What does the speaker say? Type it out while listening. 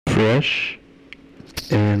Fresh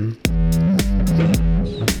and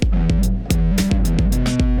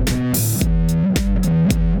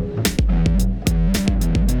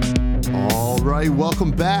All right,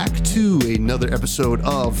 welcome back to another episode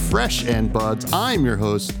of Fresh and Buds. I'm your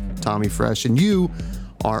host, Tommy Fresh, and you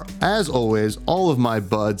are, as always, all of my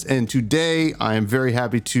buds. And today I am very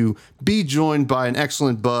happy to be joined by an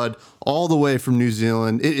excellent bud all the way from New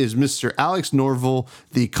Zealand. It is Mr. Alex Norvill,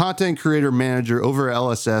 the content creator manager over at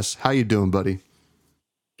LSS. How you doing, buddy?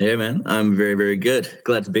 Hey, man. I'm very, very good.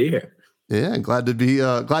 Glad to be here. Yeah, glad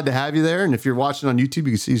to have you there. And if you're watching on YouTube,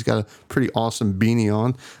 you can see he's got a pretty awesome beanie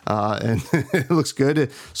on, and it looks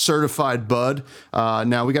good. Certified bud.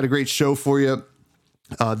 Now we got a great show for you.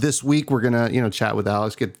 This week we're gonna, chat with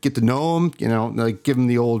Alex, get to know him, like give him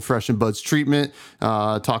the old Fresh and Buds treatment,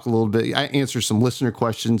 talk a little bit, answer some listener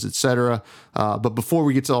questions, etc. But before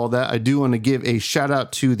we get to all that, I do want to give a shout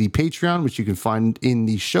out to the Patreon, which you can find in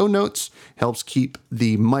the show notes. Helps keep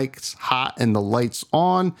the mics hot and the lights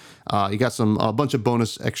on. You got a bunch of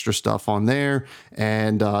bonus extra stuff on there,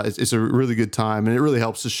 and it's a really good time, and it really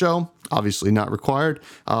helps the show. Obviously not required.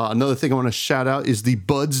 Another thing I want to shout out is the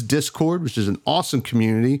Buds Discord, which is an awesome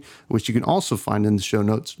community, which you can also find in the show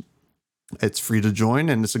notes. It's free to join,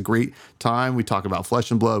 and it's a great time. We talk about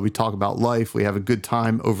flesh and blood. We talk about life. We have a good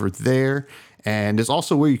time over there. And it's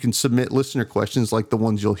also where you can submit listener questions like the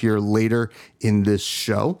ones you'll hear later in this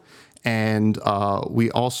show. And we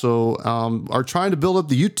also are trying to build up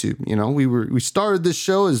the YouTube. We started this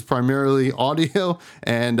show as primarily audio,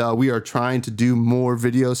 and we are trying to do more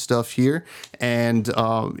video stuff here. And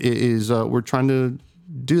we're trying to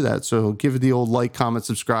do that. So give it the old like, comment,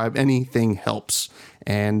 subscribe. Anything helps.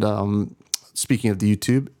 And speaking of the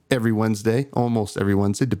YouTube, almost every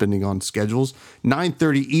Wednesday, depending on schedules,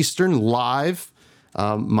 9:30 Eastern live.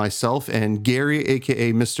 Myself and Gary,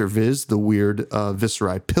 aka Mr. Viz, the weird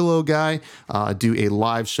Visceri pillow guy, do a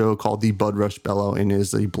live show called the Bud Rush Bellow, and it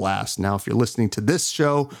is a blast. Now, if you're listening to this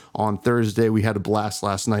show on Thursday, we had a blast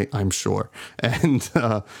last night, I'm sure. And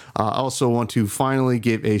I also want to finally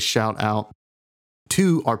give a shout out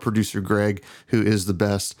to our producer, Greg, who is the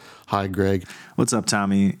best. Hi, Greg. What's up,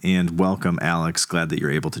 Tommy? And welcome, Alex. Glad that you're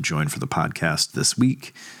able to join for the podcast this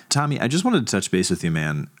week. Tommy, I just wanted to touch base with you,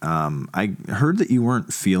 man. I heard that you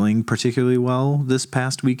weren't feeling particularly well this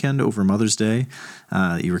past weekend over Mother's Day.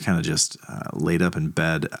 You were kind of just laid up in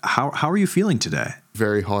bed. How are you feeling today?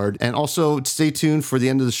 Very hard. And also stay tuned for the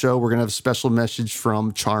end of the show. We're going to have a special message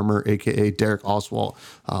from Charmer, aka Derek Oswalt.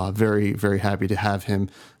 Very, very happy to have him,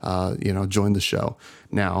 join the show.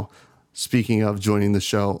 Now, speaking of joining the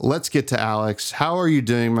show, let's get to Alex. How are you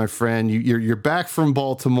doing, my friend? You're back from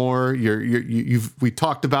Baltimore. We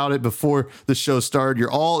talked about it before the show started.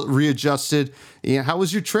 You're all readjusted. Yeah, how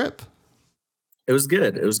was your trip? It was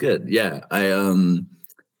good. Yeah,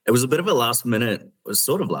 it was a bit of a last minute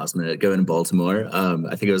going to Baltimore.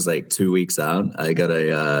 I think it was like 2 weeks out. I got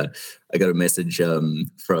a message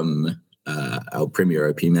from our premier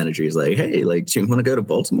OP manager. He's like, "Hey, do you want to go to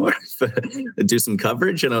Baltimore and do some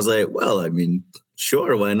coverage?" And I was like, "Well, I mean,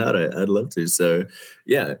 sure, why not? I'd love to." So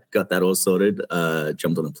yeah, got that all sorted.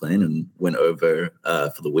 Jumped on a plane and went over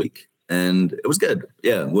for the week, and it was good.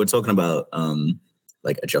 Yeah, we were talking about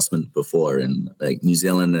adjustment before, and like New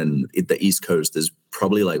Zealand and the East Coast is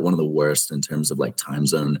probably like one of the worst in terms of like time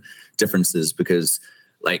zone differences, because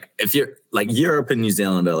like if you're like Europe and New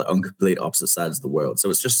Zealand are on complete opposite sides of the world, so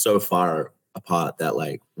it's just so far apart that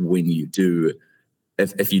like when you do,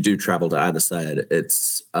 if you do travel to either side,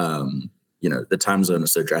 it's the time zone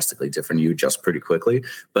is so drastically different, you adjust pretty quickly.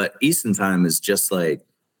 But Eastern time is just like,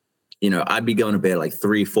 I'd be going to bed like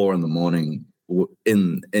 3-4 in the morning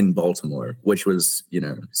in Baltimore, which was,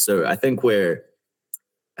 so I think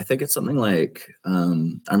it's something like,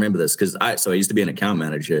 I remember this because I used to be an account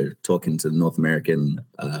manager talking to North American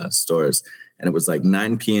stores, and it was like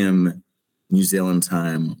 9 p.m. New Zealand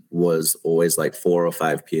time was always like 4 or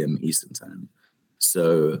 5 p.m. Eastern time.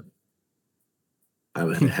 So I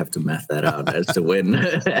would have to math that out as to when,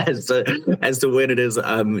 as to when it is.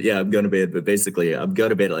 I'm going to bed, but basically I'm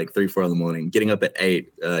going to bed at like 3-4 in the morning, getting up at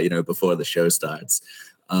 8, before the show starts.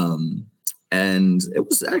 And it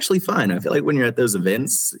was actually fine. I feel like when you're at those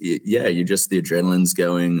events, the adrenaline's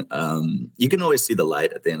going. You can always see the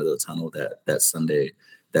light at the end of the tunnel that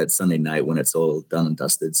Sunday night when it's all done and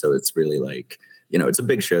dusted. So it's really like, it's a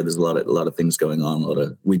big show. There's a lot of things going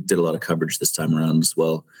on. We did a lot of coverage this time around as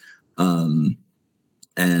well.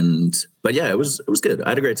 But yeah, it was good. I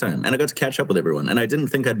had a great time, and I got to catch up with everyone. And I didn't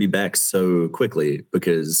think I'd be back so quickly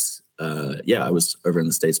because, I was over in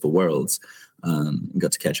the States for Worlds.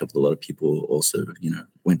 Got to catch up with a lot of people. Also,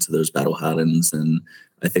 went to those Battle Hardens and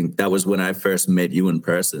I think that was when I first met you in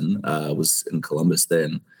person. I was in Columbus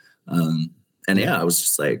then. And yeah, I was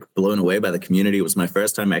just like blown away by the community. It was my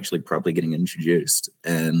first time actually properly getting introduced.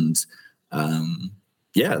 And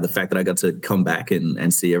yeah, the fact that I got to come back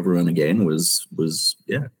and see everyone again was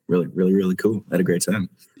yeah, really, really, really cool. I had a great time.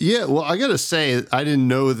 Yeah, well, I gotta say, I didn't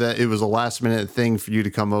know that it was a last minute thing for you to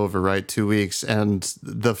come over, right? 2 weeks, and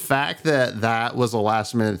the fact that that was a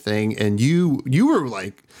last minute thing, and you were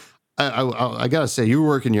like, I gotta say, you were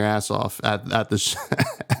working your ass off at the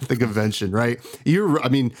at the convention, right? I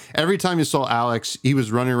mean, every time you saw Alex, he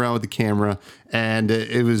was running around with the camera, and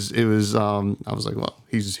it was. I was like, well,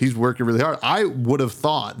 he's working really hard. I would have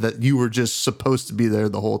thought that you were just supposed to be there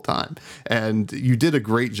the whole time, and you did a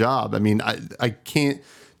great job. I mean, I can't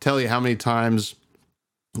tell you how many times,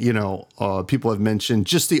 people have mentioned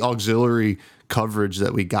just the auxiliary coverage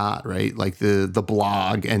that we got, right? Like the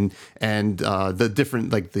blog and the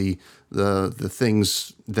different, like the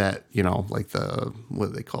things that, like what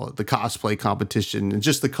do they call it? The cosplay competition and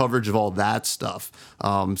just the coverage of all that stuff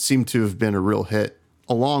seemed to have been a real hit,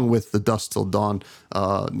 along with the Dusk Till Dawn,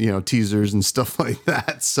 teasers and stuff like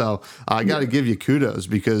that. So I got to give you kudos,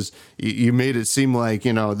 because you made it seem like,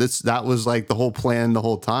 that was like the whole plan the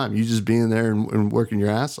whole time. You just being there and working your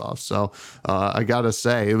ass off. So I got to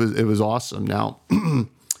say it was awesome. Now,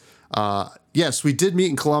 yes, we did meet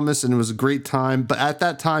in Columbus and it was a great time, but at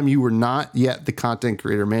that time you were not yet the content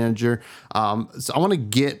creator manager. So I want to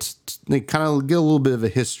get a little bit of a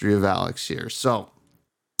history of Alex here. So,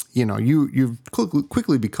 you've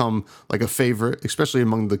quickly become like a favorite, especially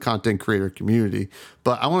among the content creator community.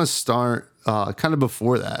 But I want to start kind of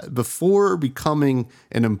before that. Before becoming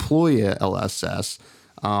an employee at LSS,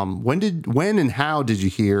 when and how did you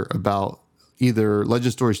hear about either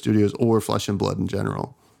Legend Story Studios or Flesh and Blood in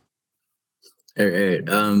general? All right.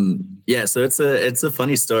 Yeah, so it's a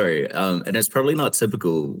funny story, and it's probably not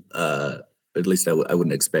typical. At least I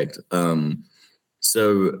wouldn't expect.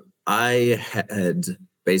 So I had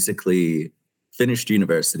basically finished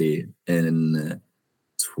university in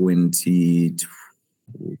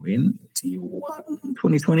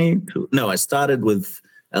 2020. No, I started with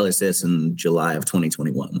LSS in July of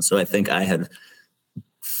 2021. So I think I had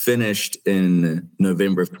finished in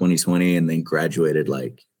November of 2020 and then graduated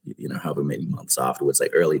however many months afterwards,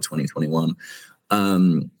 like early 2021.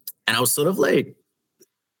 And I was sort of like,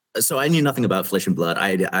 so I knew nothing about Flesh and Blood.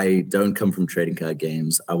 I don't come from trading card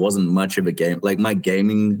games. I wasn't much of a game. Like my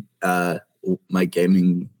gaming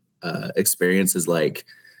experience is like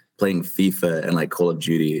playing FIFA and like Call of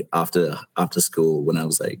Duty after school when I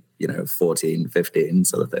was like, 14, 15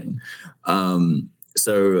 sort of thing.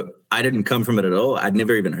 So I didn't come from it at all. I'd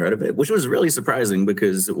never even heard of it, which was really surprising,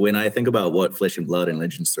 because when I think about what Flesh and Blood and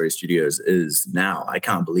Legend Story Studios is now, I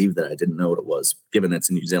can't believe that I didn't know what it was, given it's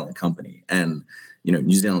a New Zealand company. And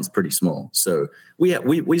New Zealand's pretty small, so we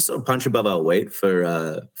sort of punch above our weight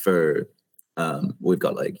for we've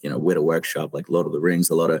got like Weta Workshop, like Lord of the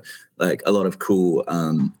Rings, a lot of cool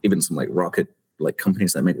even some like rocket like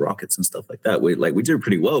companies that make rockets and stuff like that. We do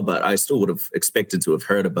pretty well, but I still would have expected to have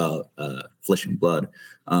heard about Flesh and Blood,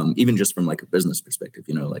 even just from like a business perspective.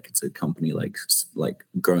 Like it's a company like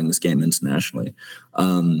growing this game internationally,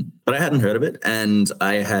 but I hadn't heard of it, and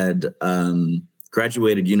I had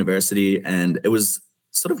graduated university, and it was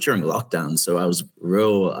sort of during lockdown. So I was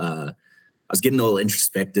I was getting all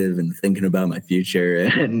introspective and thinking about my future,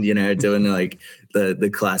 and doing like the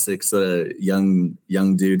classic sort of young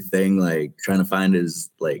dude thing, like trying to find his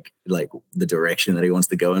like the direction that he wants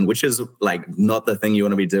to go in, which is like not the thing you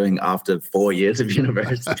want to be doing after 4 years of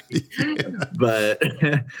university. but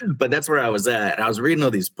that's where I was at. And I was reading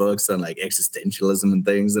all these books on like existentialism and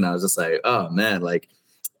things, and I was just like, oh man, like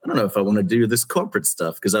I don't know if I want to do this corporate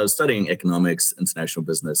stuff, because I was studying economics, international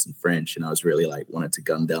business, and French, and I was really like wanted to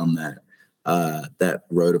gun down that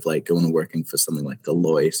road of like going and working for something like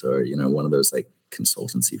Deloitte or one of those like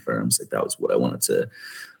consultancy firms. Like that was what I wanted to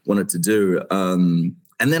do. And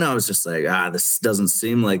then I was just like, this doesn't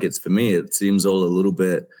seem like it's for me. It seems all a little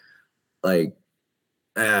bit like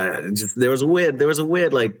just there was a weird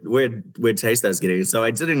taste I was getting. So I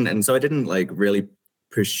didn't like really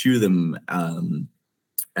pursue them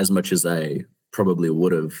as much as I probably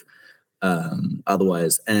would have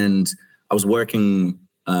otherwise. And I was working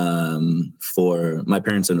for my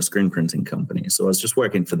parents in a screen printing company. So I was just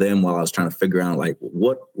working for them while I was trying to figure out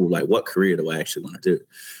what career do I actually want to do.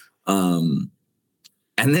 And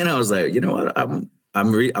then I was like, you know what?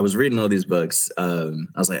 I was reading all these books. I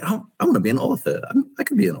was like, I want to be an author. I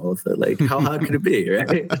could be an author. Like, how hard could it be,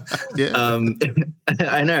 right? Yeah.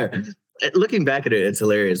 I know. Looking back at it, it's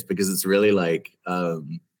hilarious, because it's really like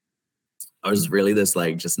I was really this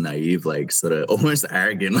like just naive, like sort of almost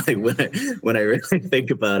arrogant, like when I really think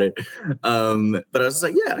about it. But I was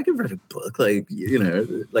like, yeah, I can write a book, like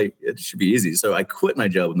like it should be easy. So I quit my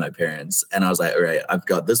job with my parents, and I was like, all right, I've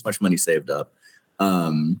got this much money saved up.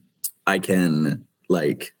 I can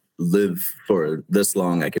like live for this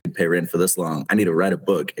long. I can pay rent for this long. I need to write a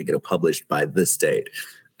book and get it published by this date.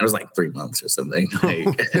 It was like 3 months or something.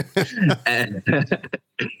 Like, and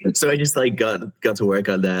so I just like got to work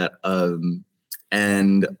on that.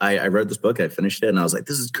 And I wrote this book. I finished it, and I was like,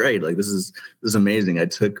 "This is great! Like, this is amazing." I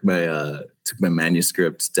took my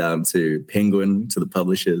manuscript down to Penguin, to the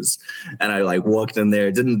publishers, and I like walked in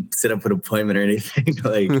there. Didn't set up an appointment or anything.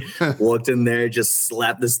 Like, walked in there, just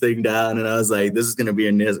slapped this thing down, and I was like, "This is gonna be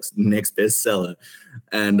a next bestseller."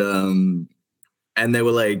 And they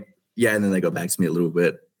were like, "Yeah," and then they got back to me a little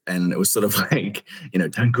bit. And it was sort of like,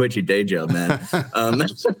 don't quit your day job, man.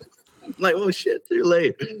 Like, oh shit, too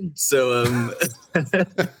late. So,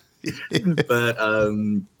 but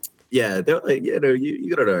yeah, they're like, you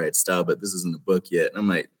got an all right style, but this isn't a book yet. And I'm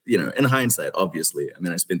like, in hindsight, obviously, I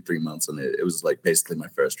mean, I spent 3 months on it. It was like basically my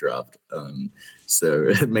first draft. So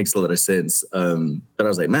it makes a lot of sense. But I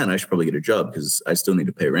was like, man, I should probably get a job because I still need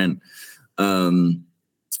to pay rent.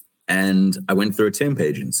 And I went through a temp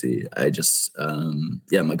agency. I just,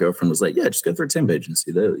 my girlfriend was like, yeah, just go through a temp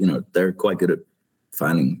agency. They're quite good at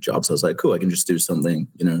finding jobs. I was like, cool, I can just do something,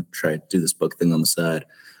 try to do this book thing on the side.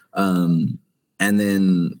 And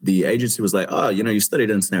then the agency was like, oh, you studied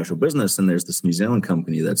international business, and there's this New Zealand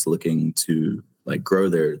company that's looking to like grow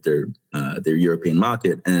their European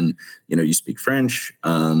market. And, you speak French,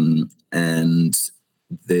 and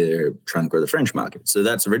they're trying to grow the French market. So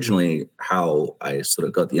that's originally how I sort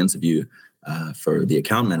of got the interview for the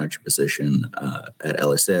account manager position at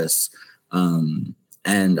LSS.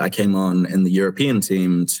 And I came on in the European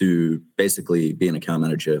team to basically be an account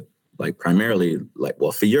manager, like primarily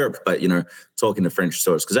for Europe, but, talking to French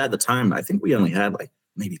stores. Because at the time, I think we only had like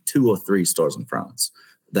maybe 2 or 3 stores in France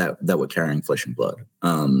that were carrying Flesh and Blood.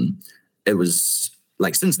 It was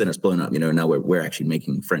like, since then it's blown up, now we're actually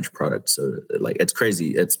making French products. So like, it's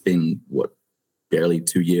crazy. It's been barely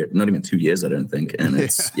 2 years, not even 2 years, I don't think. And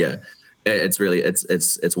it's, it's really,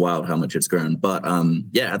 it's wild how much it's grown. But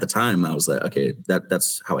at the time I was like, okay,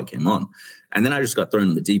 that's how I came on. And then I just got thrown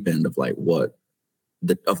in the deep end of like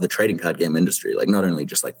of the trading card game industry, like not only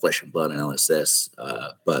just like Flesh and Blood and LSS,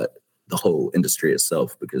 but the whole industry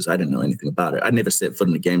itself, because I didn't know anything about it. I'd never set foot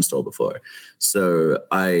in a game store before. So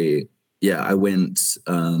I went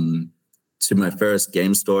to my first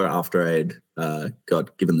game store after I'd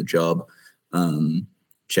got given the job,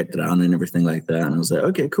 checked it out and everything like that. And I was like,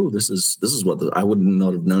 okay, cool. This is what I would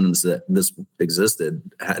not have known that this existed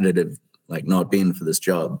had it have like not been for this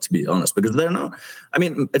job, to be honest, because they're not, I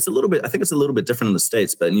mean, I think it's a little bit different in the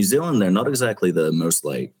States, but in New Zealand, they're not exactly the most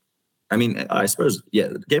like, I mean, I suppose,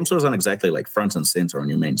 game stores aren't exactly like front and center on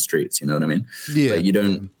your main streets. You know what I mean? Yeah. But you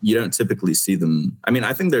don't typically see them. I mean,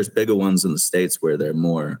 I think there's bigger ones in the States where they're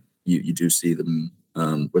more, you do see them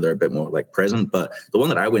where they're a bit more like present. But the one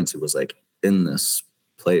that I went to was like in this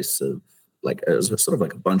place of like, it was sort of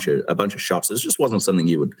like a bunch of shops. It just wasn't something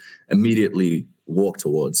you would immediately walk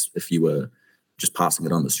towards. If you were just passing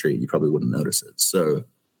it on the street, you probably wouldn't notice it. So,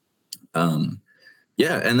 and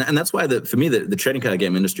that's why for me, the trading card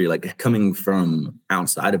game industry, like coming from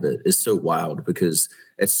outside of it, is so wild because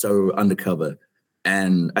it's so undercover.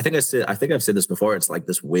 And I think I've said this before. It's like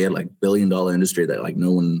this weird, like $1 billion industry that like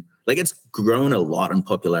no one, like it's grown a lot in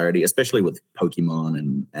popularity, especially with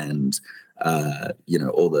Pokemon and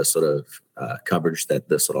all the sort of coverage that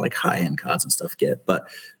the sort of like high end cards and stuff get. But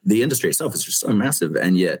the industry itself is just so massive,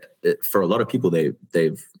 and yet for a lot of people,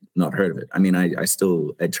 they've not heard of it. I mean, I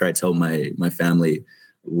try to tell my family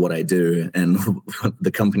what I do and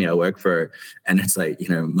the company I work for, and it's like,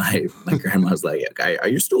 my grandma's like, are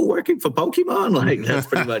you still working for Pokemon? Like, that's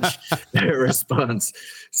pretty much their response.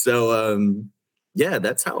 So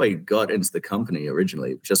that's how I got into the company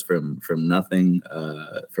originally, just from nothing,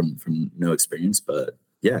 from no experience, but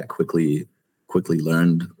quickly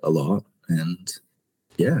learned a lot, and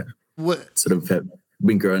what sort of have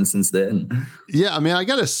been growing since then. Yeah, I mean, I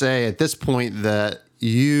gotta say at this point that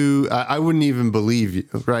I wouldn't even believe you,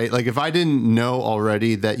 right? Like if I didn't know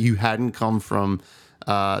already that you hadn't come from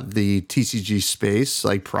the TCG space,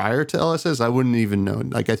 like prior to LSS, I wouldn't even know.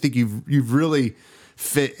 Like I think you've really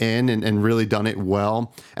fit in and really done it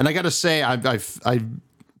well. And I got to say, I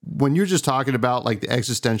when you're just talking about like the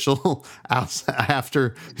existential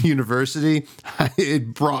after university,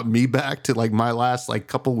 it brought me back to like my last like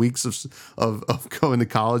couple weeks of going to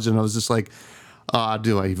college, and I was just like,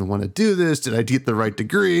 Do I even want to do this? Did I get the right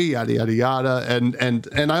degree? Yada yada yada.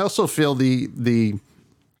 And I also feel the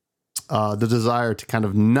desire to kind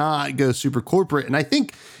of not go super corporate. And I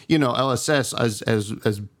think, LSS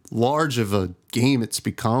as large of a game it's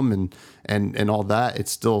become and all that,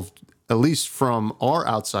 it's still, at least from our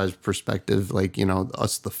outside perspective, like,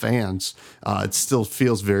 us, the fans, it still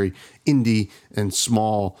feels very indie and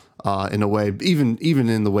small in a way, even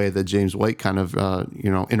in the way that James White kind of,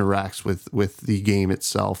 interacts with the game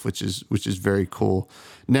itself, which is very cool.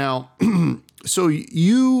 Now, so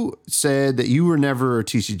you said that you were never a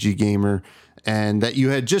TCG gamer and that you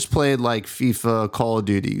had just played like FIFA, Call of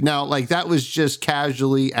Duty. Now, like that was just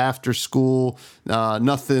casually after school,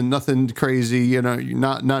 nothing crazy,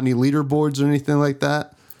 not any leaderboards or anything like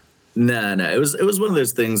that. No. It was one of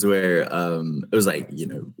those things where it was like,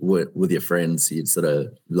 with your friends, you'd sort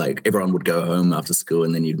of like everyone would go home after school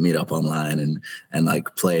and then you'd meet up online and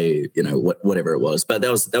like play, whatever it was. But that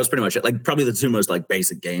was pretty much it. Like probably the two most like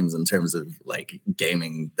basic games in terms of like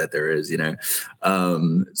gaming that there is,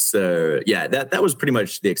 So yeah, that was pretty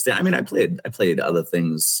much the extent. I mean, I played other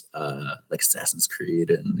things like Assassin's Creed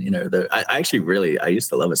and I used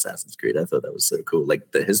to love Assassin's Creed. I thought that was so cool,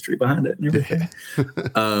 like the history behind it and everything.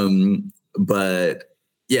 But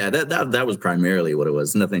yeah, that was primarily what it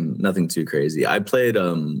was. Nothing too crazy. I played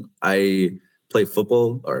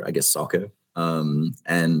football, or I guess soccer.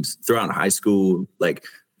 And throughout high school, like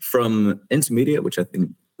from intermediate, which I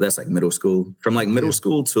think that's like middle school, from like middle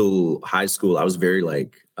school till high school, I was very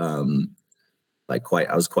I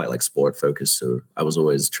was quite like sport focused. So I was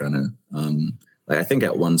always trying to, I think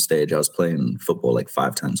at one stage I was playing football like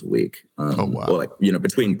 5 times a week. Oh, wow. Or like,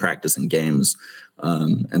 between practice and games,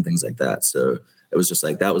 and things like that. So it was just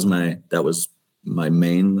like, that was my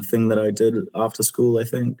main thing that I did after school, I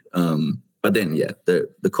think. But then, yeah,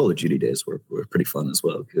 the Call of Duty days were pretty fun as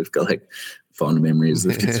well. We've got like fond memories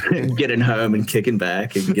of just getting home and kicking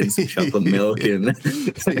back and getting some chocolate milk and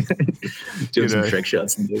doing some trick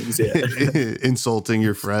shots and things. Yeah, insulting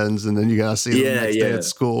your friends, and then you gotta see them next day at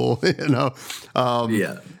school.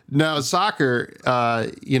 Now soccer,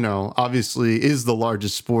 obviously is the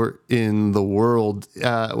largest sport in the world.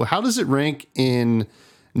 How does it rank in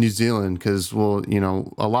New Zealand? Because, a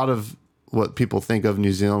lot of what people think of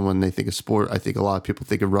New Zealand when they think of sport, I think a lot of people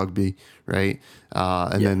think of rugby, right?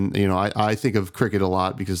 Then, I think of cricket a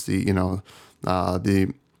lot because the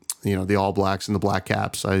All Blacks and the Black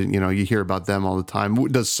Caps, you hear about them all the time.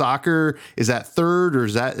 Does soccer, is that third, or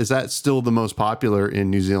is that still the most popular in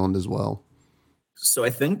New Zealand as well? So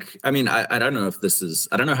I think, I don't know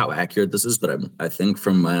I don't know how accurate this is, but I think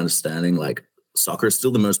from my understanding, like soccer is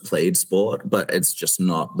still the most played sport, but it's just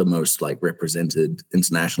not the most like represented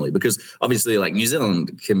internationally, because obviously like New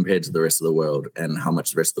Zealand compared to the rest of the world and how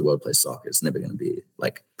much the rest of the world plays soccer is never going to be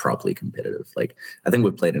like properly competitive. Like I think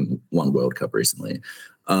we've played in one World Cup recently.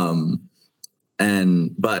 But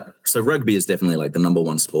so rugby is definitely like the number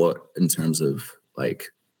one sport in terms of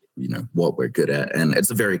like, what we're good at. And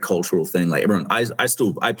it's a very cultural thing. Like everyone, I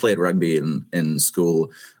played rugby in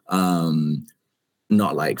school.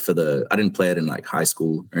 Not like I didn't play it in like high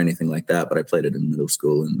school or anything like that, but I played it in middle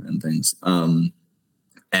school and things.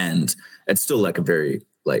 And it's still like a very,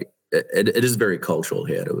 like, it is very cultural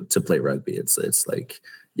here to play rugby. It's like,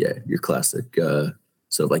 yeah, your classic, sort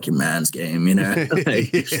of like your man's game,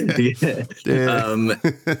 like,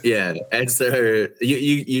 yeah. And so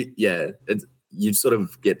you sort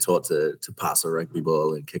of get taught to pass a rugby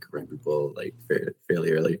ball and kick a rugby ball like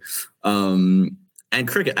fairly early. And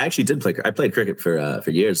cricket, I actually I played cricket for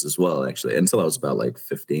years as well, actually, until I was about like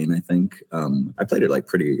 15, I think. I played it like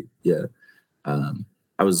pretty, yeah.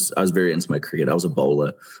 I was very into my cricket. I was a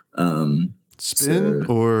bowler. Spin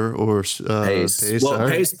or pace? Well,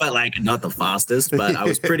 pace, but like not the fastest. But I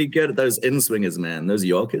was pretty good at those in swingers, man. Those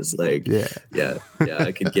Yorkers, like, yeah.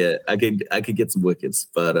 I could get some wickets,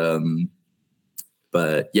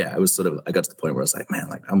 but yeah, I got to the point where I was like, man,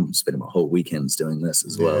 like I'm spending my whole weekends doing this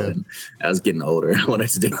as well. And I was getting older. I wanted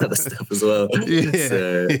to do other stuff as well.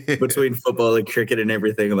 So between football and cricket and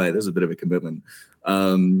everything, like there's a bit of a commitment.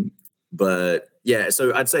 But yeah,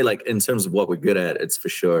 so I'd say like in terms of what we're good at, it's for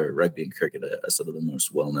sure rugby and cricket are sort of the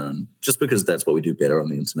most well-known, just because that's what we do better on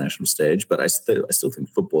the international stage. But I still think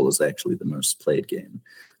football is actually the most played game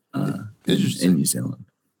in New Zealand.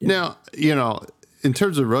 Yeah. Now, in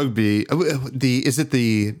terms of rugby, is it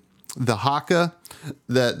the haka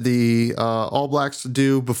that the All Blacks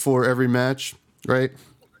do before every match, right?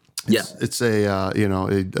 It's a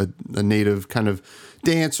native kind of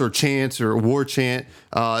dance or chant or war chant.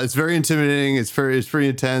 It's very intimidating. It's pretty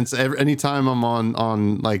intense. Anytime I'm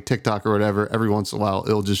on like TikTok or whatever, every once in a while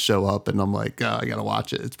it'll just show up, and I'm like, I gotta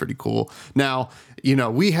watch it. It's pretty cool. Now,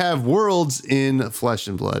 we have worlds in Flesh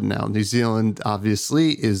and Blood. Now, New Zealand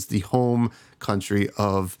obviously is the home country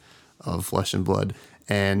of Flesh and Blood.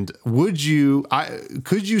 And could you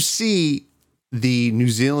see the New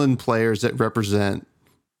Zealand players that represent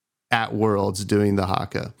at Worlds doing the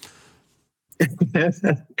haka?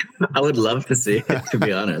 I would love to see it, to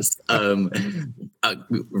be honest.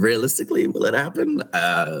 Realistically, will it happen?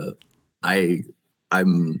 I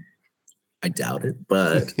doubt it,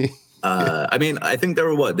 but I mean, I think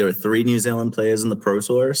there were 3 New Zealand players in the Pro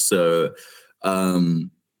Tour, so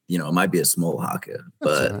it might be a small haka,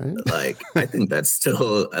 but right. like I think that's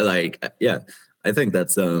still like, yeah, I think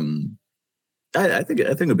that's I think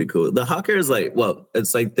it'd be cool. The haka is like, well,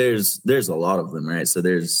 it's like there's a lot of them, right? So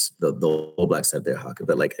there's the All Blacks have their haka,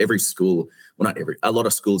 but like every school, well, not every, a lot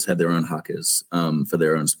of schools have their own hakas for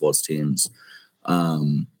their own sports teams.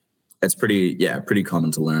 It's pretty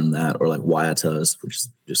common to learn that, or like waiatas, which is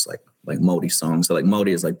just like Māori songs. So like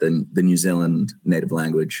Māori is like the New Zealand native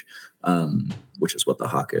language, which is what the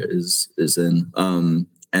haka is in.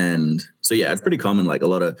 And so yeah, it's pretty common. Like a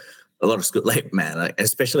lot of school, like, man, like,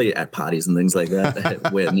 especially at parties and things like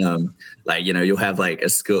that, when you'll have like a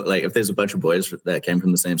school, like if there's a bunch of boys that came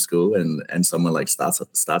from the same school and someone like starts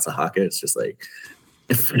a haka, it's just like,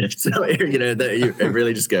 so, it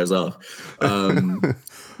really just goes off.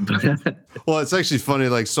 Well, it's actually funny.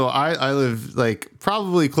 Like, so I live like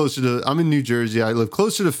probably I'm in New Jersey. I live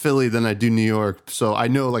closer to Philly than I do New York. So I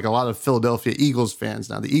know like a lot of Philadelphia Eagles fans.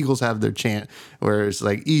 Now the Eagles have their chant where it's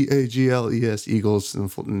like EAGLES Eagles,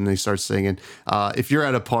 and they start singing. If you're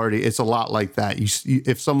at a party, it's a lot like that.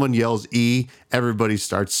 If someone yells E, everybody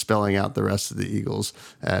starts spelling out the rest of the Eagles,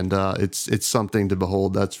 and it's something to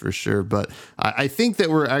behold, that's for sure. But I think that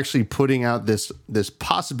we're actually putting out this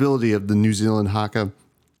possibility of the New Zealand haka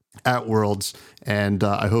at Worlds, and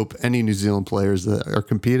I hope any New Zealand players that are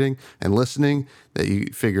competing and listening that you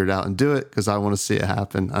figure it out and do it, because I want to see it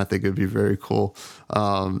happen. I think it'd be very cool.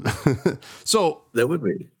 So that would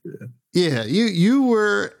be, yeah. You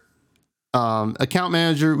were account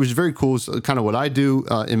manager, which is very cool. It's kind of what I do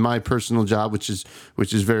in my personal job, which is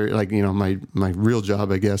very like, my real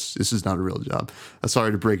job, I guess. This is not a real job.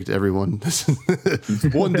 Sorry to break it to everyone.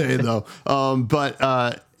 One day though.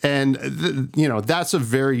 And that's a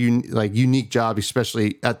very unique job,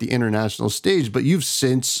 especially at the international stage. But you've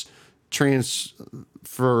since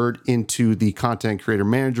transferred into the content creator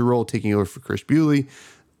manager role, taking over for Chris Bewley.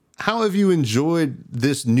 How have you enjoyed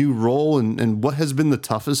this new role, and what has been the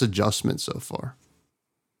toughest adjustment so far?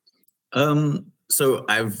 So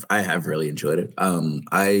I have really enjoyed it.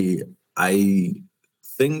 I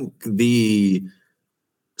think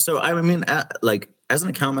as an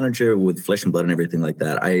account manager with Flesh and Blood and everything like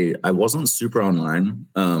that, I wasn't super online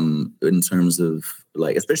in terms of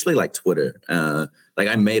like, especially like Twitter. Like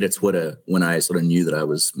I made a Twitter when I sort of knew that I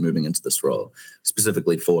was moving into this role,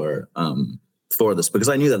 specifically for this, because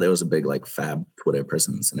I knew that there was a big like fab Twitter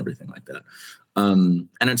presence and everything like that. And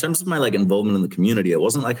in terms of my like involvement in the community, it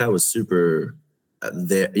wasn't like I was super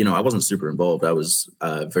there. I wasn't super involved. I was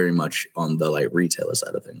very much on the like retailer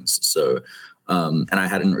side of things. So. And I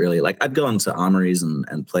hadn't really I'd gone to armories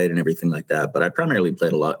and played and everything like that, but I primarily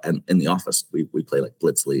played a lot in the office. We play like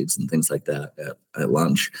blitz leagues and things like that at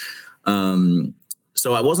lunch.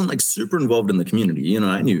 So I wasn't like super involved in the community.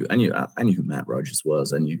 I knew who Matt Rogers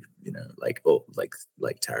was. I knew, like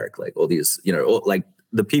Tarek, like all these, all, like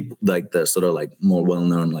the people, like the sort of like more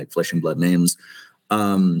well-known like Flesh and Blood names.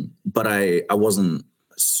 But I wasn't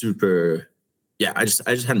super, I just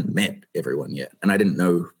hadn't met everyone yet. And I didn't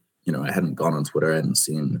know, I hadn't gone on Twitter. I hadn't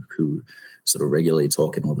seen who sort of regularly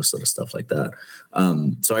talk and all this sort of stuff like that.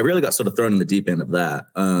 So I really got sort of thrown in the deep end of that,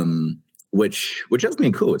 which has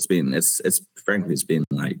been cool. It's frankly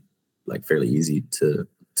like fairly easy to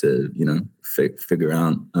figure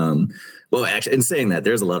out. Well, actually, in saying that,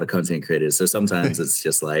 there's a lot of content creators, so sometimes it's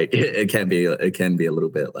just like it can be a little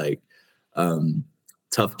bit like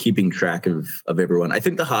tough keeping track of everyone. I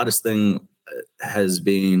think the hardest thing has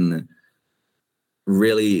been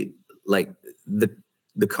really like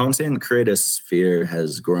the content creator sphere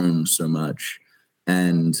has grown so much,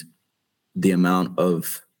 and the amount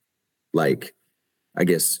of like, I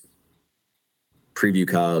guess, preview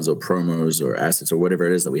cards or promos or assets or whatever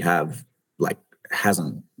it is that we have like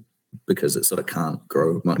hasn't, because it sort of can't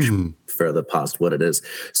grow much further past what it is.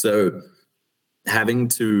 So having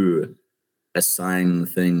to assign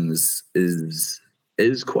things is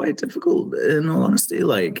quite difficult, in all honesty.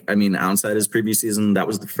 Like, I mean, Outsiders preview season, that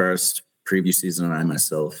was the first preview season I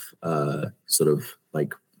myself sort of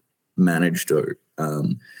like managed, or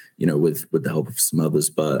with the help of some others,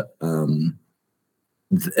 but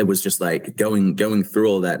it was just like going through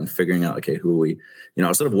all that and figuring out, okay, who are we, I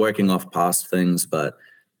was sort of working off past things, but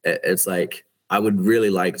it's like I would really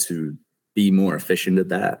like to be more efficient at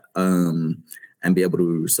that, and be able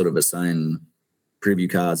to sort of assign preview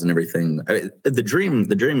cards and everything. The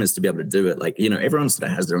dream is to be able to do it. Like, everyone sort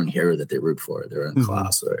of has their own hero that they root for, their own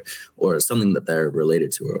class, or something that they're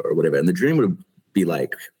related to, or whatever. And the dream would be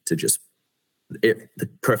like to just, if the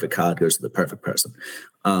perfect card goes to the perfect person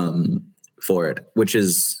for it, which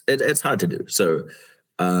is it's hard to do. So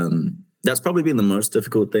that's probably been the most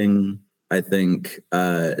difficult thing, I think,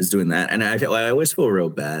 is doing that. And I always feel real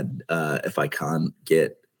bad if I can't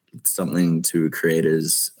get something to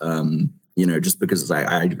creators, just because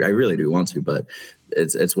I really do want to, but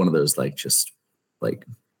it's one of those just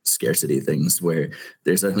scarcity things where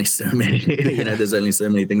there's only so many, there's only so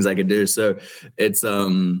many things I could do. So it's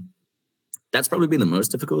that's probably been the most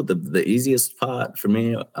difficult. The easiest part for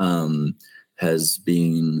me has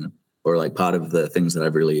been, or part of the things that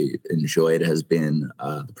I've really enjoyed has been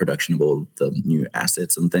the production of all the new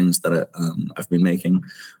assets and things that I've been making.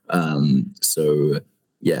 So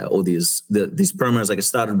yeah, all these promos, I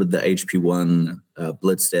started with the HP1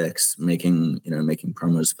 Blitz decks, making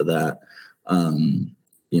promos for that.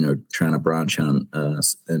 Trying to branch out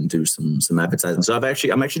and do some advertising. So I'm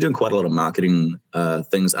actually doing quite a lot of marketing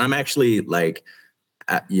things. I'm actually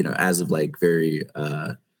as of very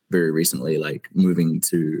recently, moving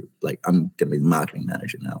to I'm gonna be the marketing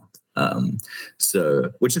manager now.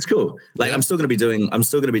 So which is cool. I'm still gonna be doing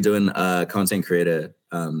content creator,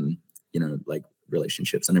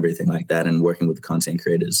 relationships and everything like that, and working with content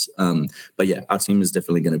creators. But yeah, our team is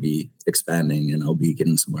definitely gonna be expanding, and I'll be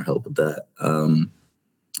getting some more help with that.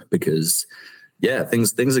 Because yeah,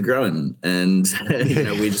 things are growing, and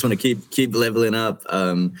we just want to keep leveling up.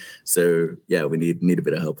 So yeah, we need a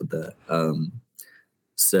bit of help with that.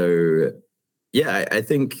 So yeah, I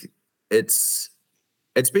think it's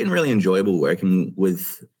been really enjoyable working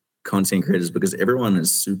with content creators because everyone is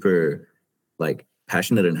super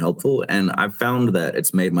passionate and helpful, and I've found that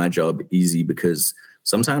it's made my job easy because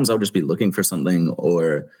sometimes I'll just be looking for something,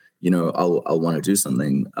 or I'll want to do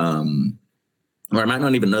something. Or I might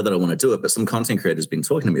not even know that I want to do it, but some content creators been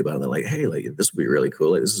talking to me about it. They're like, hey, this would be really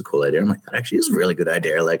cool. This is a cool idea. I'm like, that actually is a really good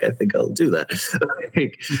idea. I think I'll do that.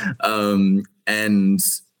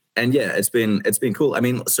 And yeah, it's been cool. I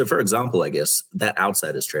mean, so for example, I guess that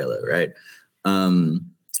Outsiders trailer, right? The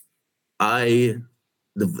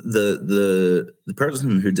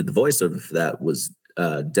person who did the voiceover for that was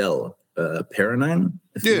Del Peronine.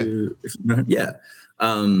 Yeah.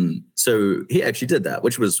 So he actually did that,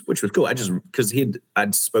 which was cool. Because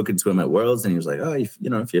I'd spoken to him at Worlds, and he was like, oh, if you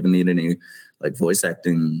ever need any voice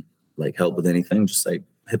acting help with anything, just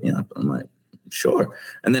hit me up. I'm like, sure.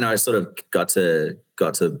 And then I sort of got to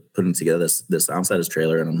putting together this Outsiders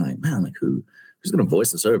trailer, and I'm like, man, who's gonna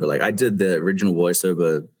voice this over? I did the original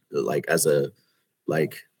voiceover as a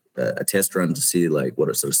test run to see what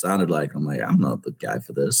it sort of sounded like. I'm like, I'm not the guy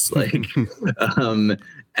for this.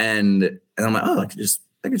 And I'm like, oh, I could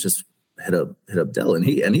just hit up Del, and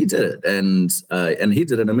he did it, and he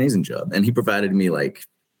did an amazing job, and he provided me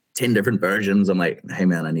 10 different versions. I'm like, hey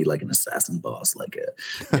man, I need an assassin boss,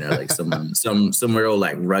 someone some real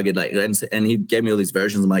rugged, and he gave me all these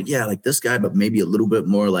versions. I'm like, yeah, this guy, but maybe a little bit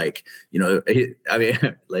more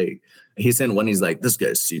he sent one. He's like, this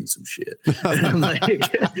guy's seen some shit. And I'm like,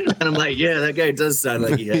 yeah, that guy does sound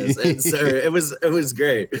like he has. And so it was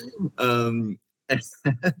great.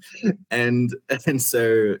 And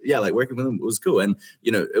so yeah, working with him was cool. And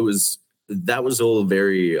that was all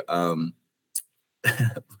very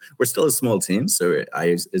we're still a small team, so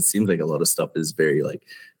it seems like a lot of stuff is very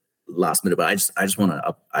last minute, but I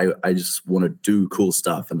just want to do cool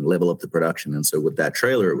stuff and level up the production. And so with that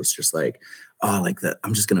trailer, it was just that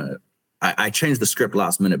I'm just gonna I changed the script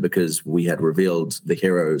last minute because we had revealed the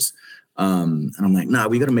heroes. And I'm like, nah,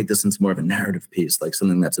 we got to make this into more of a narrative piece,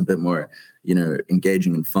 something that's a bit more,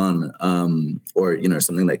 engaging and fun, or,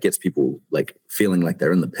 something that gets people feeling like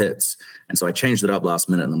they're in the pits. And so I changed it up last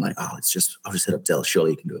minute, and I'm like, oh, I'll just hit up Del.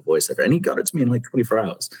 Surely he can do a voiceover. And he got it to me in 24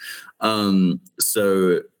 hours.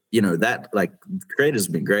 So, that creators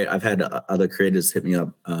have been great. I've had other creators hit me up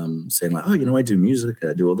saying oh, I do music,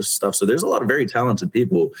 I do all this stuff. So there's a lot of very talented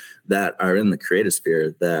people that are in the creative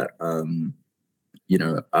sphere that,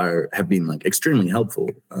 have been extremely helpful.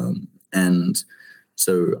 And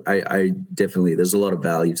so I definitely, there's a lot of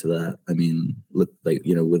value to that. I mean, look,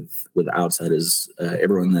 with Outsiders,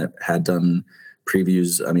 everyone that had done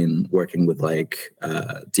previews. I mean, working with like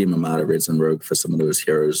Demon Armada, Reds and Rogue for some of those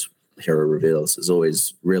hero reveals is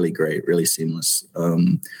always really great, really seamless.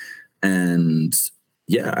 And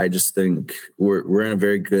yeah, I just think we're in a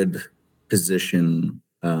very good position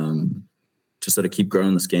to sort of keep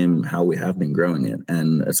growing this game how we have been growing it.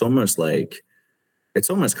 And it's almost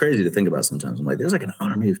crazy to think about sometimes. I'm like, there's like an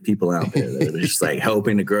army of people out there that are just like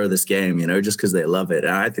helping to grow this game, just because they love it.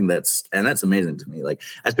 And I think that's amazing to me. Like,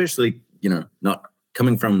 especially, not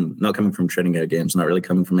coming from trading card games, not really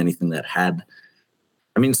coming from anything that had,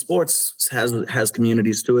 I mean, sports has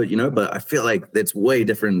communities to it, but I feel like it's way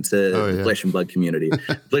different to the Flesh and Blood community.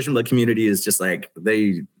 Flesh and Blood community is just like,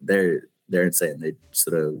 they're insane. They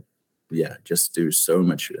sort of, just do so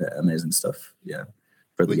much amazing stuff,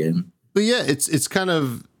 for the game. But yeah, it's kind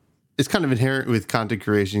of inherent with content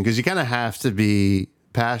creation because you kind of have to be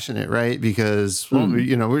passionate, right? Because we're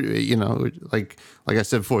like I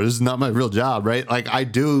said before, this is not my real job, right? Like I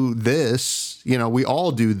do this, we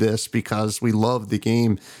all do this because we love the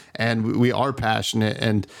game and we are passionate.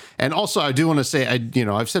 And also I do want to say,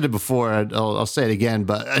 I've said it before, I'll say it again,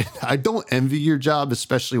 but I don't envy your job,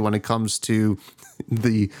 especially when it comes to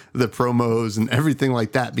the promos and everything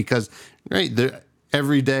like that, because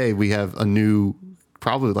every day we have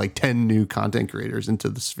probably like 10 new content creators into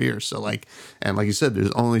the sphere. So like you said,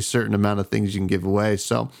 there's only a certain amount of things you can give away.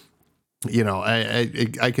 So,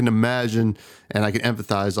 I can imagine and I can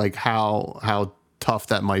empathize like how tough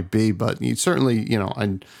that might be, but you certainly,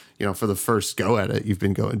 for the first go at it, you've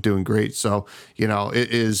been doing great. So,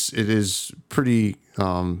 it is pretty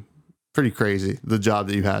crazy, the job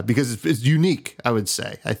that you have, because it's unique. I would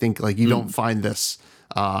say, I think like you don't find this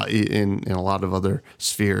in a lot of other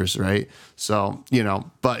spheres, right? So,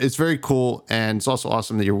 but it's very cool, and it's also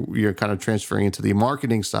awesome that you're kind of transferring into the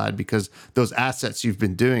marketing side, because those assets you've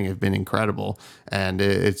been doing have been incredible, and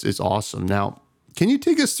it's awesome. Now, can you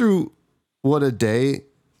take us through what a day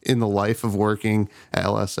in the life of working at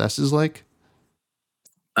LSS is like?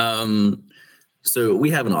 So we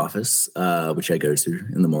have an office which I go to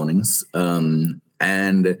in the mornings, and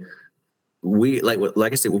we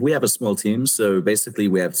like I said, we have a small team. So basically,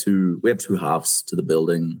 we have two halves to the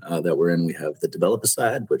building that we're in. We have the developer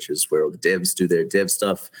side, which is where all the devs do their dev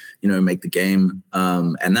stuff, make the game,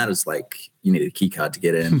 and that is like you need a key card to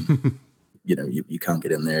get in. You can't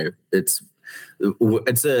get in there. It's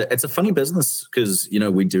a funny business because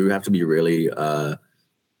we do have to be really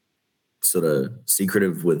sort of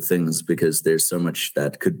secretive with things because there's so much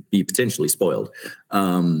that could be potentially spoiled.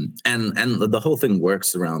 And the whole thing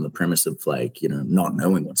works around the premise of like, not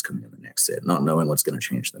knowing what's coming in the next set, not knowing what's going to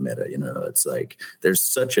change the meta. It's like there's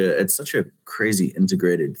such a crazy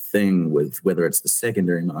integrated thing with whether it's the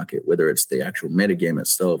secondary market, whether it's the actual meta game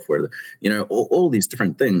itself, where all these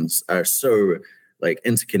different things are so like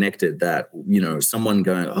interconnected that, someone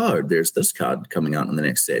going, oh, there's this card coming out in the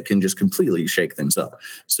next set can just completely shake things up.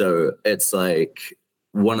 So it's like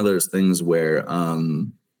one of those things where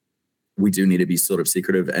we do need to be sort of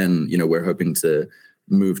secretive, and, we're hoping to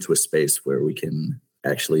move to a space where we can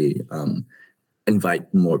actually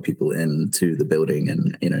invite more people into the building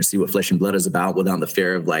and, see what Flesh and Blood is about without the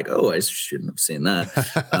fear of like, oh, I shouldn't have seen that.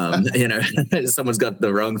 Someone's got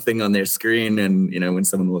the wrong thing on their screen, and, when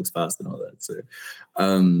someone walks past and all that. So,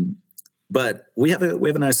 but we have a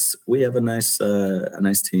nice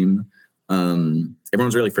team.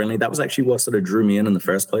 Everyone's really friendly. That was actually what sort of drew me in the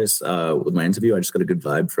first place with my interview. I just got a good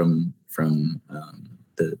vibe from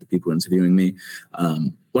the people interviewing me.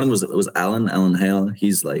 One of them was Alan Hale.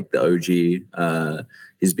 He's like the OG.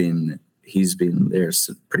 He's been there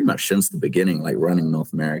pretty much since the beginning, like running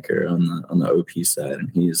North America on the OP side, and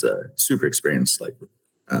he's super experienced, like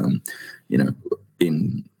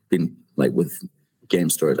being like with game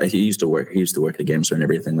stores. He used to work at a game store and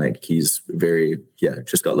everything. Like he's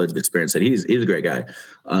just got loads of experience, and he's a great guy.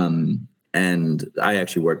 And I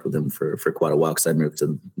actually worked with him for quite a while because I moved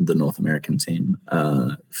to the North American team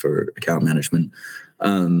for account management.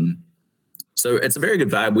 So it's a very good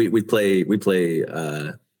vibe. We play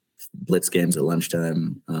blitz games at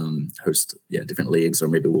lunchtime, host different leagues, or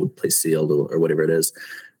maybe we'll play sealed or whatever it is.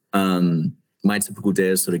 My typical day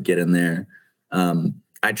is sort of get in there.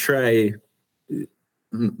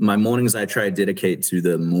 My mornings I try to dedicate to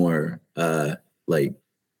the more like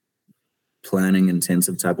planning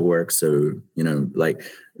intensive type of work. So, like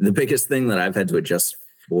the biggest thing that I've had to adjust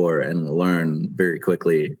for and learn very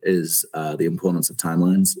quickly is the importance of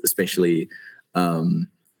timelines, especially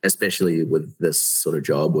with this sort of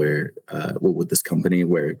job where, with this company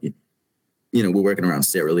where, we're working around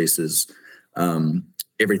set releases.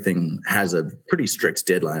 Everything has a pretty strict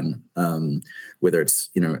deadline, whether it's,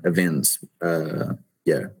 events,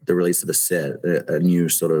 the release of a set, a new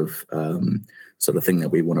sort of thing that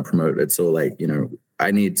we want to promote. It's all like, I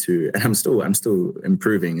need to, and I'm still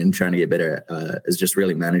improving and trying to get better. Is just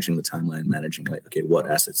really managing the timeline, managing like, okay, what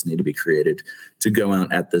assets need to be created to go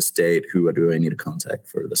out at this date? Who do I need to contact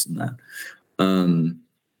for this and that?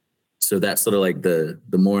 So that's sort of like the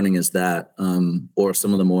morning is that, or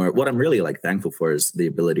some of the more, what I'm really like thankful for is the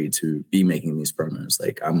ability to be making these promos.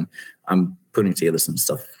 Like I'm putting together some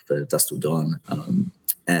stuff for Dust Till Dawn.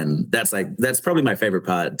 And that's probably my favorite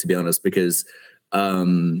part, to be honest, because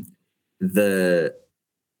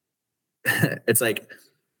it's like,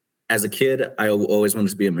 as a kid, I always wanted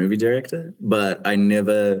to be a movie director, but I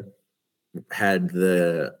never had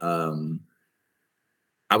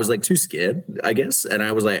I was like too scared, I guess. And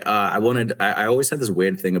I was like, I always had this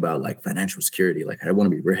weird thing about like financial security. Like I want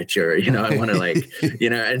to be rich, or, I want to like,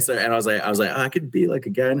 and I was like, I could be like a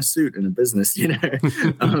guy in a suit in a business, so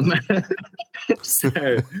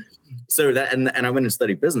that, and I went and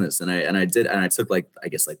studied business, and I took like, I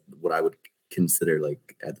guess like what I would consider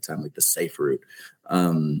like at the time, like the safe route.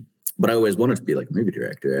 But I always wanted to be like a movie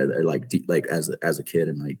director, like as a kid,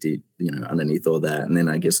 and like deep, underneath all that. And then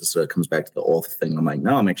I guess it sort of comes back to the author thing. I'm like,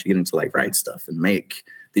 no, I'm actually getting to like write stuff and make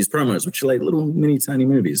these promos, which are like little mini tiny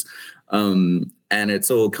movies. And it's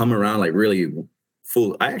all come around like really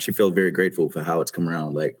full. I actually feel very grateful for how it's come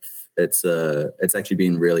around. Like it's actually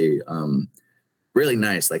been really, really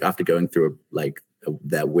nice. Like after going through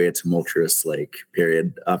that weird tumultuous like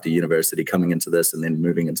period after university, coming into this and then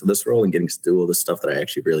moving into this role and getting to do all the stuff that I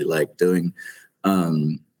actually really like doing.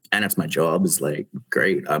 And it's my job is like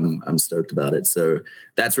great. I'm stoked about it. So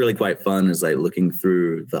that's really quite fun, is like looking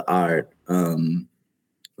through the art,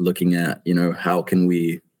 looking at, how can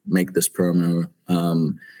we make this promo?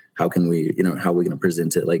 How can we, how are we going to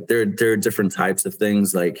present it? Like there are different types of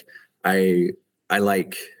things. Like I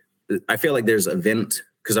feel like there's event,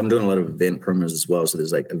 because I'm doing a lot of event promos as well. So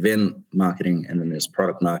there's like event marketing and then there's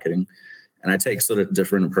product marketing. And I take sort of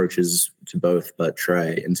different approaches to both, but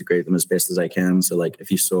try integrate them as best as I can. So like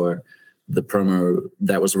if you saw the promo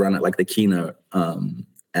that was run at like the keynote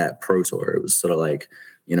at Pro Tour, it was sort of like,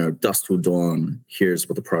 Dust Till Dawn, here's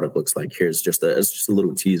what the product looks like. Here's it's just a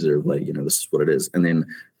little teaser of like, this is what it is. And then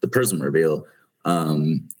the Prism reveal.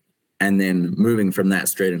 And then moving from that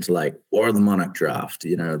straight into like, or the Monarch draft,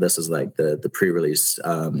 this is like the pre-release,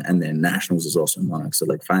 and then Nationals is also Monarch. So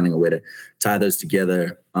like finding a way to tie those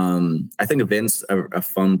together. I think events are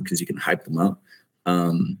fun because you can hype them up.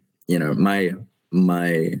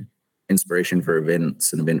 My inspiration for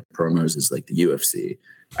events and event promos is like the UFC.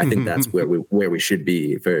 I think that's where we should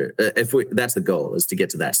be that's the goal, is to get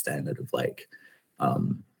to that standard of like,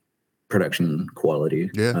 production quality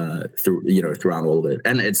throughout all of it.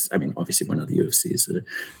 And obviously we're not the UFC, so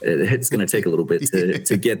it's going to take a little bit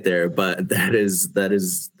to get there, but that is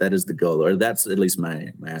the goal, or that's at least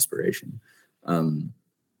my aspiration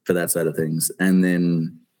for that side of things. And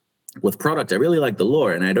then with product, I really like the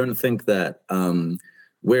lore, and I don't think that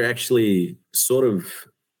we're actually sort of,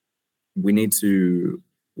 we need to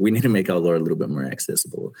make our lore a little bit more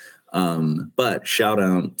accessible. But shout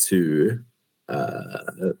out to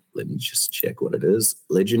let me just check what it is.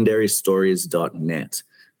 legendarystories.net.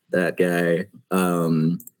 That guy,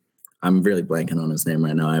 I'm really blanking on his name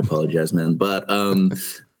right now. I apologize, man. But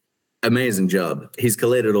amazing job. He's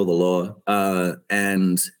collated all the lore.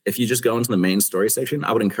 And if you just go into the main story section,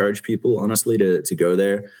 I would encourage people, honestly, to go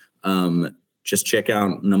there. Just check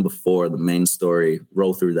out number 4, the main story.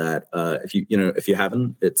 Roll through that. If you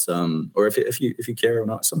haven't, it's or if you care or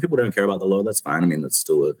not. Some people don't care about the lore. That's fine. I mean, that's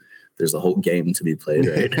still there's a whole game to be played,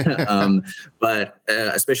 right? But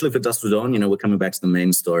especially for Dust Till Dawn, we're coming back to the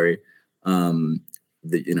main story. The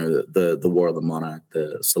War of the Monarch,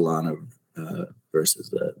 the Solana versus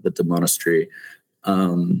the Demonastery.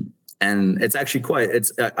 And it's actually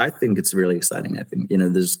I think it's really exciting. I think,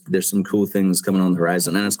 there's some cool things coming on the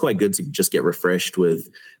horizon, and it's quite good to just get refreshed with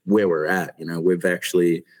where we're at. We've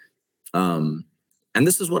actually, and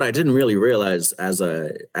this is what I didn't really realize as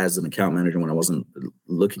an account manager when I wasn't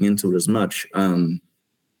looking into it as much.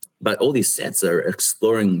 But all these sets are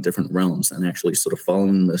exploring different realms and actually sort of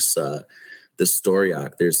following this story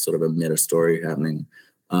arc. There's sort of a meta story happening.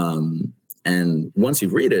 And once you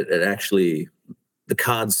read it, it actually, the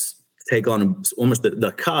cards take on almost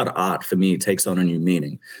the card art for me takes on a new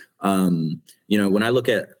meaning. When I look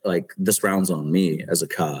at like this round's on me as a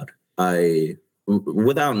card,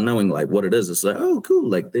 without knowing like what it is, it's like, oh, cool.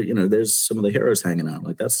 Like, there's some of the heroes hanging out.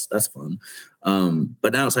 Like that's fun.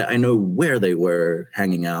 But now it's like, I know where they were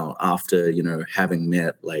hanging out after, having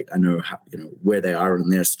met, like, I know how, where they are in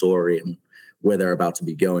their story and where they're about to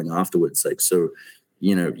be going afterwards. Like, so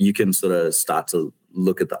you can sort of start to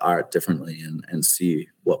look at the art differently and see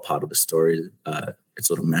what part of the story it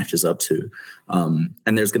sort of matches up to.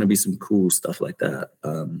 And there's going to be some cool stuff like that,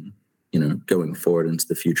 going forward into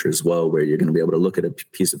the future as well, where you're going to be able to look at a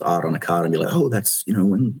piece of art on a card and be like, oh, that's,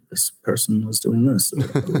 when this person was doing this, or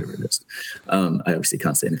whatever it is. I obviously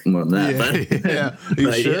can't say anything more than that. Are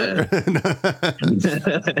you sure?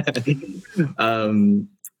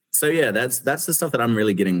 So yeah, that's the stuff that I'm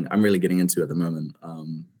really getting into at the moment.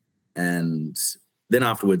 And then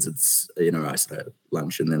afterwards it's, I start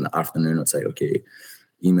lunch, and then the afternoon it's like, okay,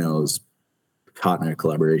 emails, partner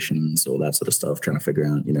collaborations, all that sort of stuff, trying to figure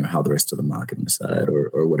out, how the rest of the marketing side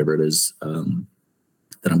or whatever it is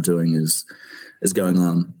that I'm doing is going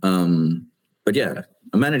on. But yeah,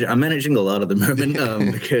 I'm managing a lot at the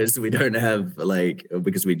moment because we don't have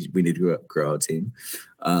because we need to grow our team.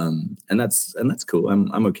 And that's cool.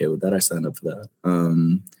 I'm okay with that. I signed up for that.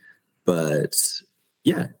 But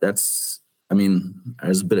yeah, there's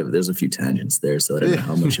a few tangents there, so I don't know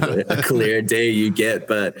how much of a clear day you get,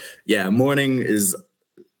 but yeah, morning is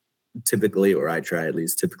typically, or I try at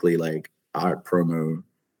least, typically like art promo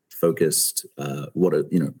focused,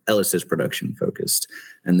 Ellis's production focused,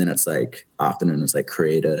 and then it's like afternoon is like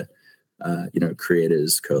creators,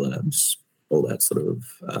 collabs, all that sort of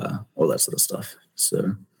stuff.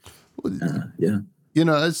 So yeah,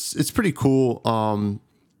 it's pretty cool.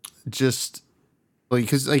 Just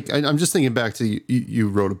because I'm just thinking back to you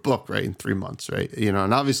wrote a book, right, in 3 months, right?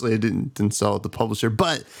 And obviously it didn't sell at the publisher,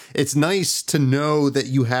 but it's nice to know that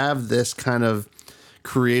you have this kind of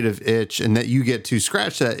creative itch and that you get to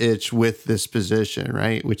scratch that itch with this position,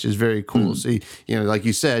 right? Which is very cool. So, like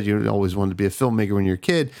you said, you always wanted to be a filmmaker when you're a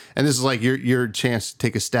kid, and this is like your chance to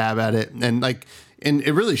take a stab at it. And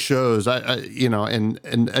it really shows,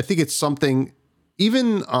 and I think it's something,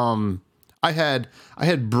 even, I had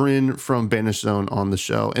Bryn from Banished Zone on the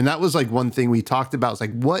show, and that was like one thing we talked about. It's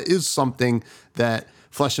like, what is something that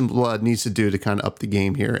Flesh and Blood needs to do to kind of up the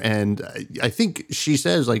game here? And I think she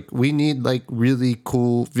says, like, we need like really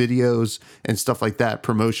cool videos and stuff like that,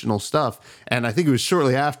 promotional stuff. And I think it was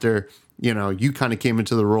shortly after, you kind of came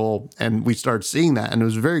into the role and we started seeing that, and it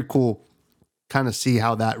was very cool kind of see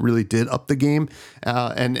how that really did up the game.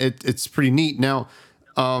 And it's pretty neat. Now,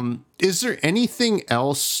 is there anything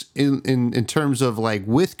else in terms of like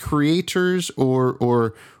with creators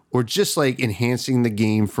or just like enhancing the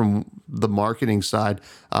game from the marketing side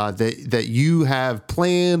that you have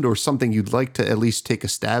planned, or something you'd like to at least take a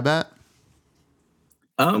stab at?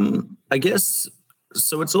 I guess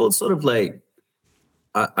so. It's all sort of like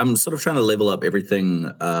I'm sort of trying to level up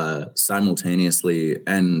everything simultaneously,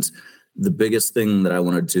 and the biggest thing that I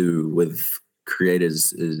want to do with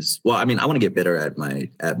creators is, I want to get better at my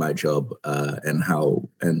job and how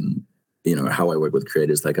I work with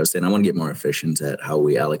creators. Like I was saying, I want to get more efficient at how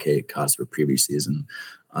we allocate costs for preview season.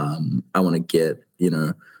 I want to get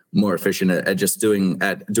more efficient at just doing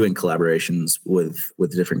collaborations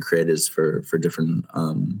with different creators for different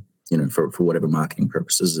for whatever marketing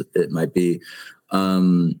purposes it might be.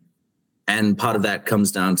 And part of that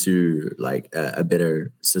comes down to like a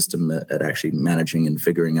better system at actually managing and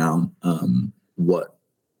figuring out what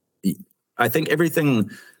I think everything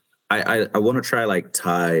I want to try like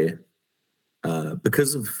tie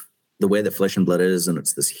because of the way that Flesh and Blood is, and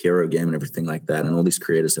it's this hero game and everything like that, and all these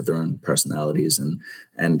creators have their own personalities and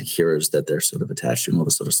heroes that they're sort of attached to and all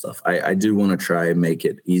this sort of stuff. I do want to try and make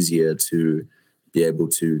it easier to be able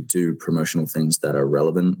to do promotional things that are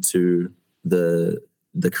relevant to the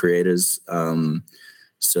creators.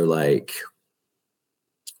 So like,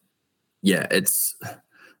 yeah, it's,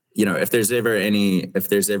 if there's ever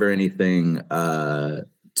anything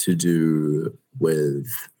to do with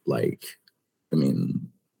like,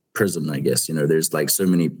 Prism, I guess, there's like so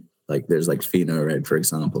many, like there's like Fino, right, for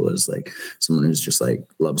example, is like someone who's just like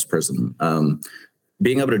loves Prism.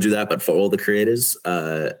 Being able to do that, but for all the creators,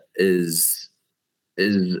 is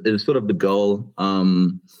sort of the goal.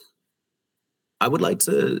 I would like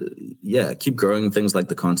to, keep growing things like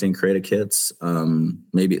the content creator kits.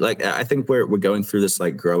 Maybe like, I think we're going through this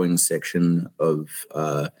like growing section of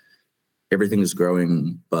everything is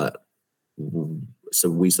growing, but so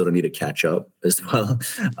we sort of need to catch up as well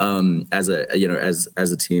as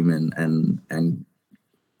a team and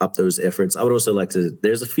up those efforts. I would also like to,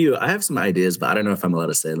 I have some ideas, but I don't know if I'm allowed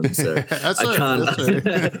to say them. So I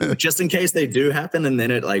can't, just in case they do happen and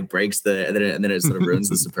then it like breaks and then it sort of ruins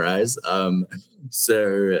the surprise.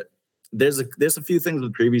 So there's a few things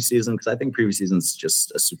with previous season, because I think previous season's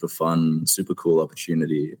just a super fun, super cool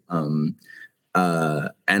opportunity. And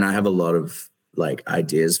I have a lot of like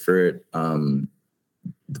ideas for it.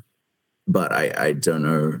 but I don't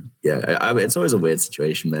know. Yeah, it's always a weird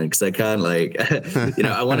situation, man, because I can't like,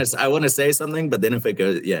 I want to say something, but then if it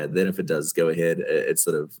goes, then if it does go ahead, it's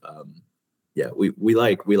sort of, we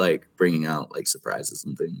like bringing out like surprises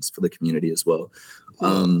and things for the community as well.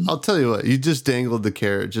 I'll tell you what, you just dangled the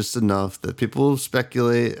carrot just enough that people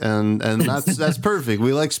speculate, and that's perfect.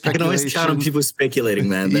 We like speculation. I can always count on people speculating,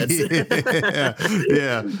 man. That's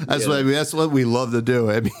yeah. That's what we love to do.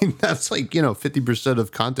 I mean, that's like 50%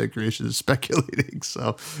 of content creation is speculating.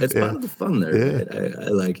 So it's part of the fun there. Yeah. Right? I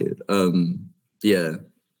like it. No,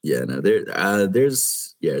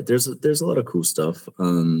 there's a lot of cool stuff.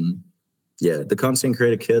 The content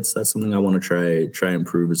creator kits, that's something I want to try and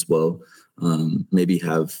improve as well. Maybe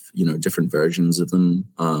have different versions of them.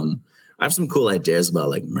 I have some cool ideas about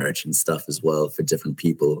like merch and stuff as well for different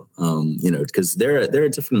people. Because there are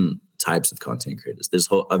different types of content creators. There's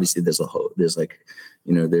like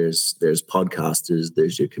there's podcasters.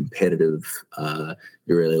 There's your competitive.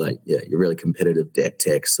 You're really competitive deck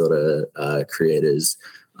tech sort of creators.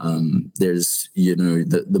 There's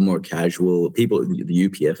the more casual people. The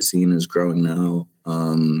UPF scene is growing now.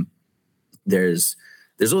 There's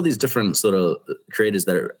all these different sort of creators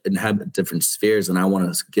that inhabit different spheres, and I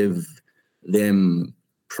want to give them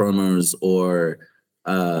promos or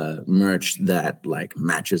merch that like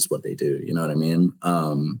matches what they do. You know what I mean?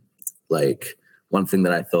 Like one thing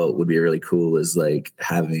that I thought would be really cool is like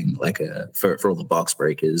having like for all the box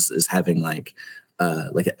breakers is having like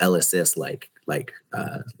an LSS like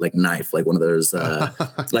knife, like one of those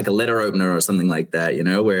like a letter opener or something like that,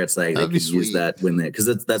 where it's like That'd they can use that when they,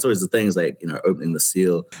 because that's always the thing is like opening the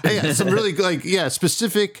seal. Hey, some really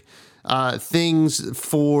specific things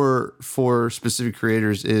for specific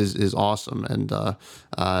creators is awesome. And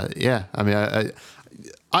I mean,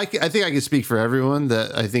 I think I can speak for everyone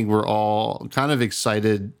that I think we're all kind of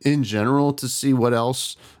excited in general to see what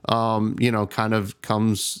else, kind of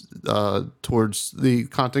comes towards the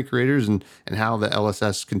content creators and how the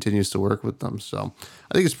LSS continues to work with them. So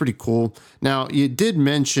I think it's pretty cool. Now, you did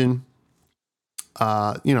mention,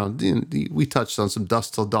 we touched on some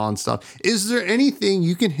Dusk Till Dawn stuff. Is there anything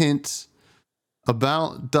you can hint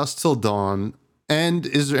about Dusk Till Dawn? And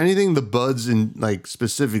is there anything the buds in like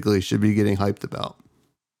specifically should be getting hyped about?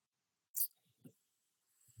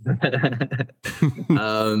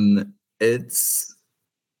 It's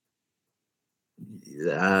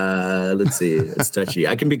let's see, it's touchy.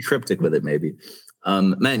 I can be cryptic with it maybe.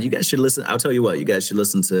 Man, you guys should listen. I'll tell you what, you guys should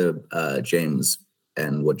listen to James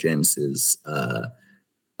and what James is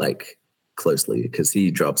like closely, because he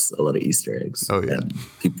drops a lot of Easter eggs. Oh yeah,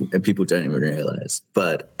 and people don't even realize,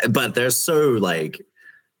 but they're so like,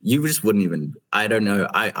 you just wouldn't even, I don't know.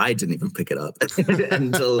 I didn't even pick it up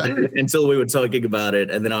until we were talking about it.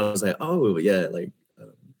 And then I was like, oh yeah. Like,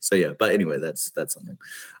 so yeah, but anyway, that's something.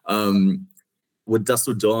 With Dusk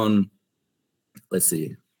Till Dawn, let's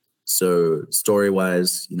see. So story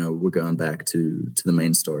wise, we're going back to the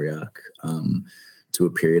main story arc, to a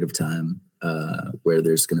period of time, where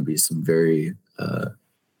there's going to be some very,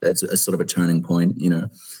 that's a sort of a turning point,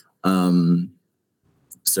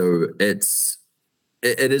 so it's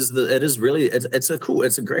a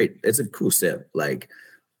cool set, like,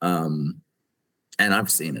 and I've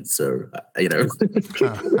seen it, so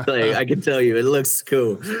like I can tell you it looks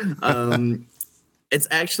cool. It's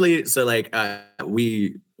actually, so like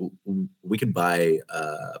we could buy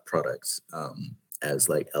products as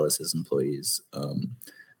like LS's employees,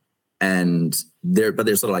 and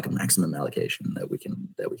there's sort of like a maximum allocation that we can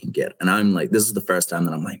get. And I'm like, this is the first time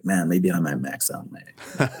that I'm like, man, maybe I might max out my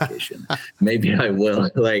allocation. Maybe I will.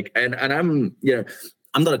 Like, and I'm,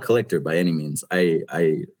 I'm not a collector by any means. I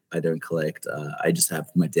don't collect. I just have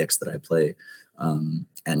my decks that I play, and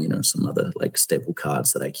some other like staple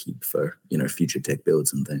cards that I keep for future tech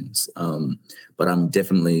builds and things. But I'm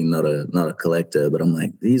definitely not a collector. But I'm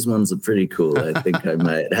like, these ones are pretty cool. I think I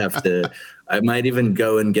might have to. I might even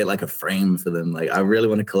go and get like a frame for them. Like, I really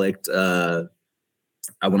want to collect. I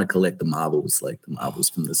want to collect the marbles, like the marbles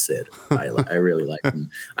from the set. I really like them.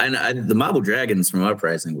 And the marble dragons from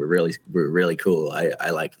Uprising were really cool. I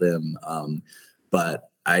like them. But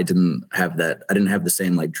I didn't have that. I didn't have the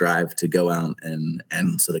same like drive to go out and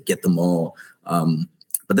sort of get them all.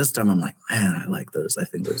 But this time I'm like, man, I like those. I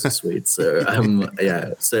think those are sweet. So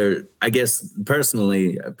yeah. So I guess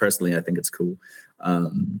personally, I think it's cool.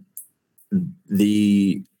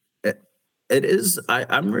 It is.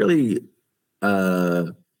 I'm really.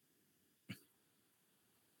 Oh,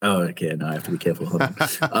 okay. No, I have to be careful. Hold on.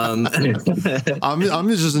 I'm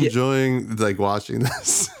just enjoying like watching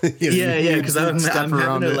this. Yeah, because I'm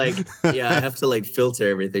having to like, I have to like filter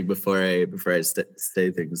everything before I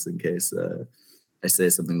say things in case. I say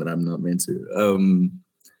something that I'm not meant to.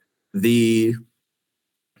 I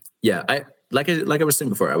like I was saying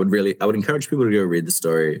before, I would encourage people to go read the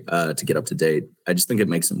story to get up to date. I just think it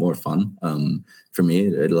makes it more fun. For me,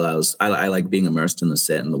 it allows. I like being immersed in the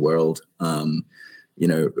set and the world.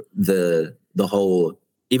 The whole,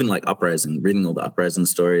 even like Uprising, reading all the Uprising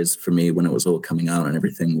stories for me when it was all coming out and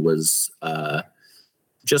everything was I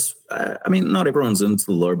mean, not everyone's into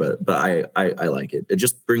the lore, but I like it. It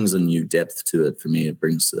just brings a new depth to it for me. It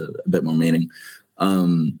brings a bit more meaning,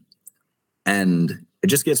 and it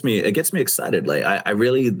just gets me excited. Like I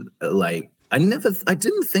really like. I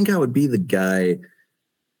didn't think I would be the guy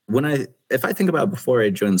if I think about before I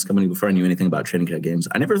joined this company, before I knew anything about trading card games,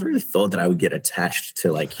 I never really thought that I would get attached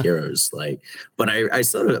to like heroes. Like, but I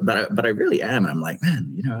sort of, but I really am. I'm like,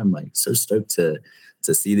 man, I'm like so stoked to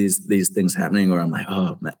see these things happening, or I'm like,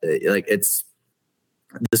 oh, man, like it's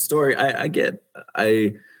the story. It's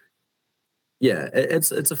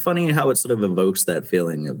a funny how it sort of evokes that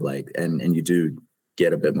feeling of like, and you do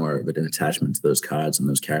get a bit more of an attachment to those cards and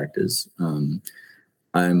those characters. I'm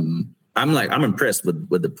impressed with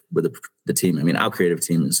the team. I mean, our creative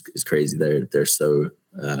team is crazy. They're so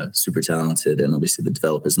super talented, and obviously the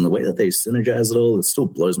developers and the way that they synergize it all, it still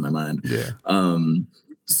blows my mind. Yeah.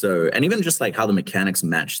 So, and even just like how the mechanics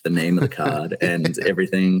match the name of the card and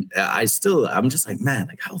everything, I'm just like, man,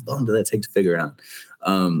 like how long did that take to figure out?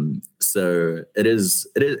 So it is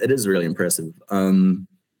really impressive.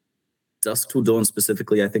 Dusk Till Dawn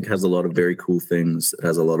specifically, I think, has a lot of very cool things. It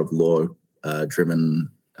has a lot of lore driven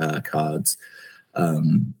cards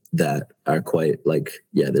that are quite like,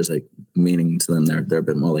 there's like meaning to them. They're a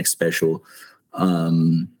bit more like special.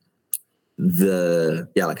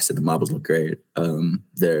 Like I said, the marbles look great.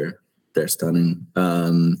 They're stunning.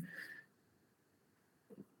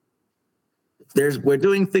 We're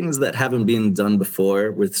doing things that haven't been done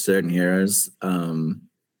before with certain heroes. And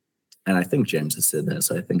I think James has said that,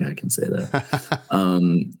 so I think I can say that.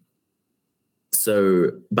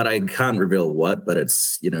 But I can't reveal what, but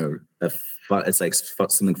it's, it's like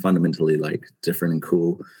something fundamentally like different and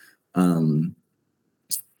cool. And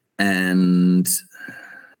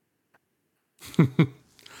I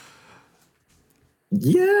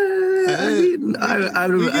mean, I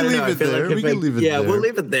don't know. I feel like we'll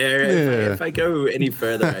leave it there. Yeah. If I go any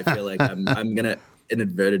further, I feel like I'm gonna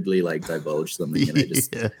inadvertently like divulge something, and I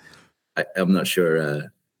just I'm not sure.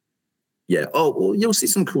 Oh, well, you'll see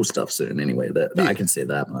some cool stuff soon anyway. That I can say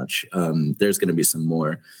that much. There's going to be some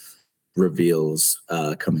more reveals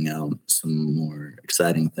coming out, some more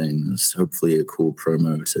exciting things. Hopefully, a cool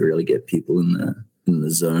promo to really get people in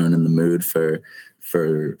the zone and the mood for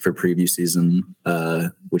preview season,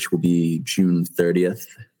 which will be June 30th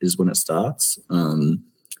is when it starts. Hoping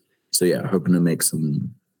to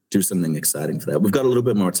do something exciting for that. We've got a little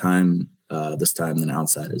bit more time this time than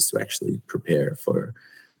Outsiders to actually prepare for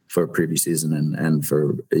preview season and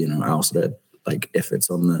for our sort of like efforts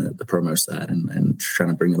on the promo side and trying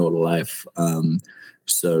to bring it all to life.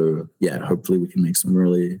 Hopefully we can make some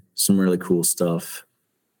really cool stuff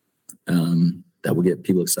that will get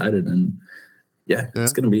people excited, and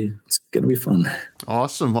it's gonna be fun.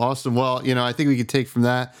 Awesome. Well, I think we could take from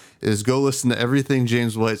that is go listen to everything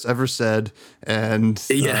James White's ever said, and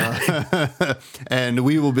and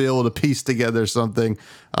we will be able to piece together something.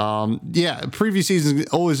 Preview season is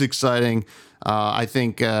always exciting. I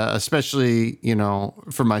think, especially,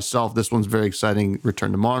 for myself, this one's very exciting.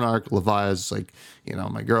 Return to Monarch. Levia's like,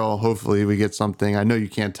 my girl. Hopefully we get something. I know you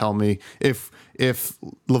can't tell me if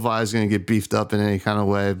Levia's going to get beefed up in any kind of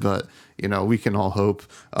way, but we can all hope.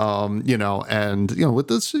 With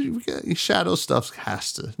this shadow stuff,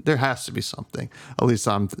 there has to be something. At least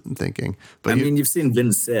I'm thinking. But you've seen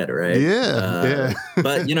Vincent, right? Yeah.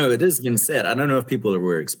 But it is Vincent. I don't know if people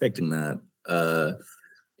were expecting that.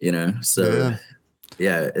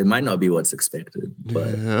 It might not be what's expected, but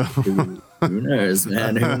who knows,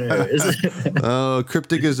 man? Who knows? Oh,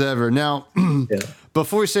 cryptic as ever. Now,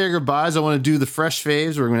 before we say our goodbyes, I want to do the fresh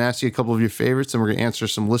faves. We're going to ask you a couple of your favorites, and we're going to answer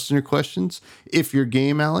some listener questions. If you're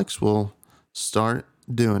game, Alex, we'll start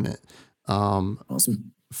doing it.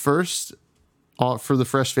 Awesome. First, for the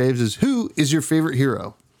fresh faves is, who is your favorite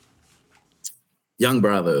hero? Young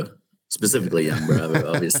Bravo, specifically Young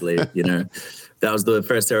Bravo, obviously. That was the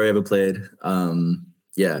first hero I ever played.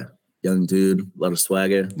 Young dude, a lot of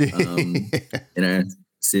swagger.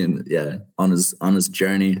 Seeing on his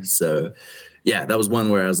journey. So that was one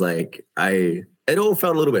where I was like, it all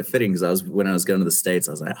felt a little bit fitting because when I was going to the States,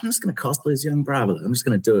 I was like, I'm just gonna cosplay as Young Bravo. I'm just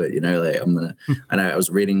gonna do it, I'm gonna. And I was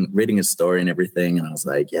reading his story and everything, and I was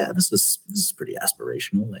like, this is pretty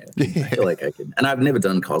aspirational. I feel like I can. And I've never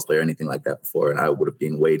done cosplay or anything like that before, and I would have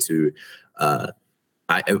been way too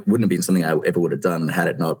it wouldn't have been something I ever would have done had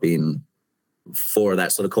it not been for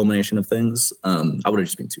that sort of culmination of things. I would have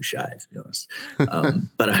just been too shy, to be honest.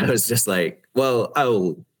 But I was just like, well,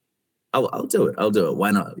 I'll do it. I'll do it.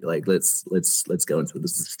 Why not? Like, let's go into it.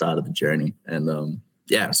 This is the start of the journey. And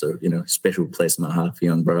so special place in my heart for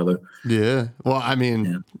young brother. Yeah. Well, I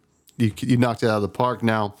mean, you knocked it out of the park.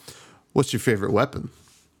 Now, what's your favorite weapon?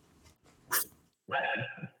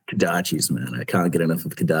 Kodachis, man. I can't get enough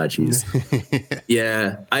of Kodachis.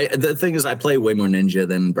 Yeah. The thing is, I play way more Ninja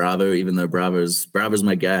than Bravo, even though Bravo's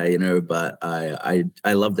my guy, but I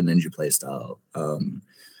love the Ninja play style.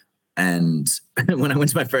 And when I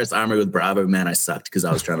went to my first armory with Bravo, man, I sucked because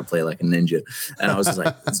I was trying to play like a ninja. And I was just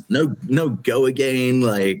like, no go again.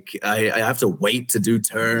 Like I have to wait to do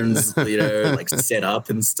turns, like set up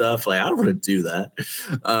and stuff. Like I don't want to do that.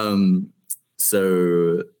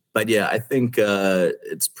 But yeah, I think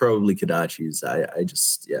it's probably Kodachis.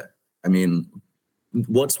 I mean,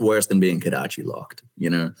 what's worse than being Kodachi locked,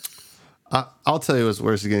 I'll tell you what's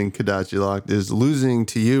worse than getting Kodachi locked is losing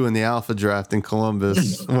to you in the alpha draft in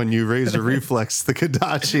Columbus when you raised a reflex the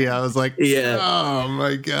Kodachi. I was like, oh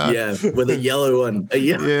my God. Yeah, with a yellow one.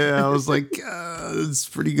 Yeah, I was like, it's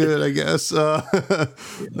pretty good, I guess.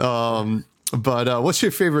 But what's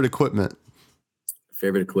your favorite equipment?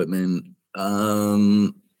 Favorite equipment?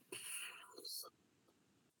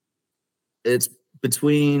 It's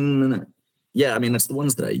between, it's the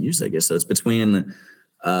ones that I use, I guess. So it's between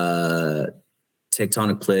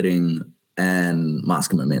tectonic plating and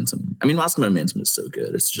mask of momentum. I mean, mask of momentum is so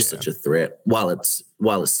good. It's just such a threat while it's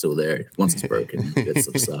still there. Once it's broken, it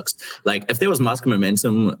stuff sucks. Like if there was mask of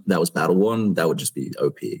momentum that was battle worn, that would just be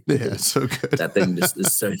OP. Yeah, so good. That thing just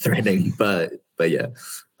is so threatening. But yeah.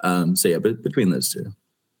 But between those two.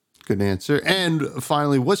 Good answer. And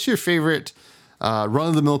finally, what's your favorite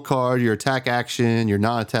run-of-the-mill card, your attack action, your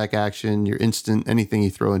non-attack action, your instant, anything you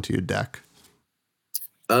throw into your deck?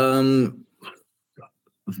 Vipox.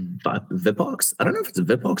 I don't know if it's a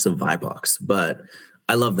Vipox or Vipox, but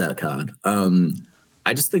I love that card.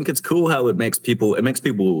 I just think it's cool how it makes people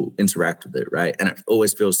interact with it, right? And it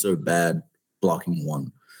always feels so bad blocking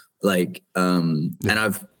one. Like, and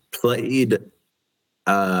I've played.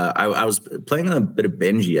 I was playing a bit of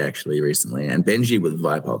Benji actually recently, and Benji with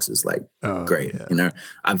Vipox is like great. Yeah.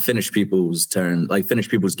 I've finished people's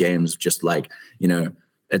games just like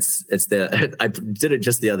it's there. I did it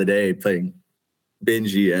just the other day playing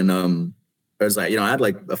Benji, and I was like, I had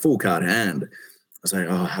like a full card hand. I was like,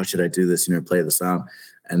 oh, how should I do this? Play this out.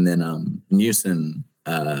 And then Newson,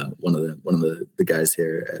 one of the guys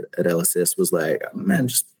here at LSS was like, man,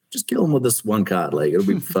 just kill him with this one card. Like it'll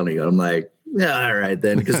be funny. I'm like, yeah, all right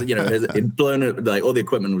then, because it blown it. Like all the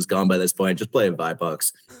equipment was gone by this point. Just play a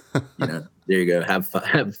Vipox. There you go. Have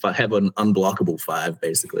an unblockable 5,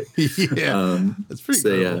 basically. Yeah, that's pretty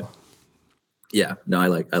cool. Yeah, no, I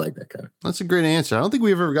like that card. That's a great answer. I don't think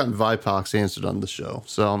we've ever gotten Vipox answered on the show,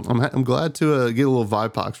 so I'm glad to get a little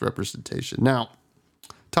Vipox representation. Now,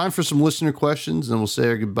 time for some listener questions, and we'll say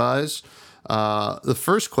our goodbyes. The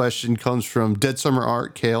first question comes from Dead Summer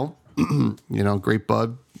Art, Kale. Great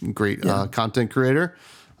bud, great content creator.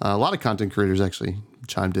 A lot of content creators actually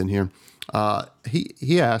chimed in here.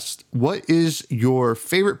 He asked, what is your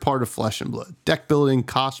favorite part of Flesh and Blood? Deck building,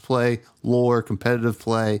 cosplay, lore, competitive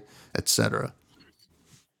play, etc.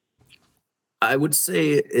 I would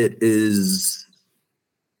say it's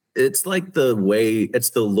like it's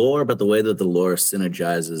the lore, but the way that the lore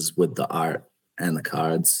synergizes with the art and the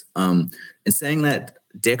cards. And saying that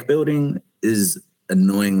deck building is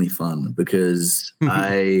annoyingly fun because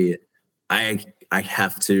I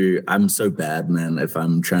have to, I'm so bad, man. If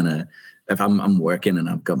I'm working and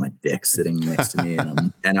I've got my deck sitting next to me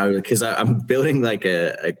because I'm building like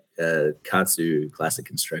a Katsu Classic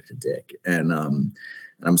Constructed deck and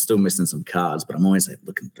I'm still missing some cards, but I'm always like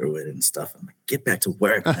looking through it and stuff. I'm like, get back to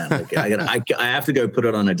work, man. Like, I have to go put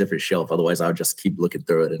it on a different shelf. Otherwise I'll just keep looking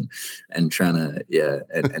through it and trying to,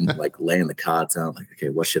 and like laying the cards out. Like, okay,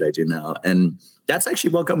 what should I do now? And that's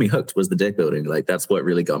actually what got me hooked was the deck building. Like that's what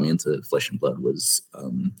really got me into Flesh and Blood was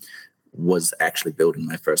actually building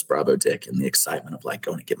my first Bravo deck and the excitement of like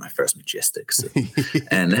going to get my first Majestics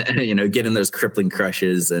and getting those crippling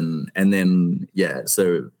crushes and then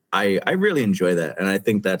so I really enjoy that. And I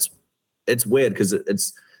think it's weird because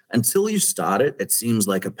it's until you start it, it seems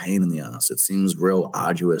like a pain in the ass. It seems real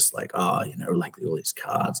arduous, like, like all these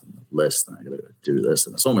cards on the list and I gotta do this.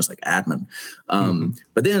 And it's almost like admin.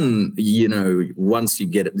 But then, once you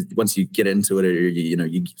get into it, or,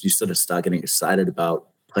 you sort of start getting excited about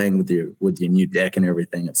playing with your new deck and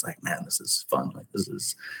everything. It's like, man, this is fun. Like this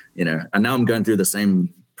is, and now I'm going through the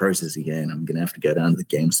same process again. I'm gonna have to go down to the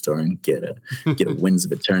game store and get a Winds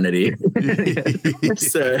of Eternity.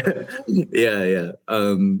 So yeah.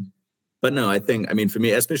 But no, I mean, for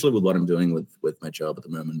me, especially with what I'm doing with my job at the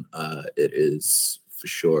moment, it is for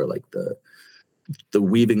sure like the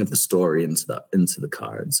weaving of the story into the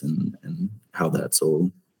cards and how that's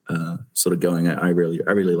all sort of going. I really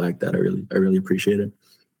like that. I really appreciate it.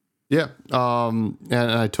 Yeah. And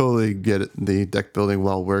I totally get it. The deck building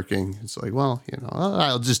while working. It's like, well,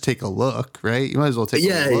 I'll just take a look, right? You might as well take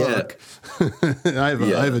a look. I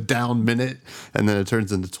have a down minute and then it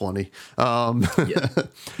turns into 20.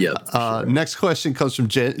 Sure. Next question comes from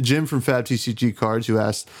Jim from Fab TCG Cards, who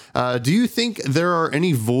asked, do you think there are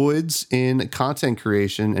any voids in content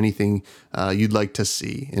creation? Anything you'd like to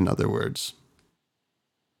see, in other words?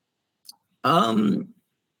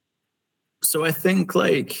 So I think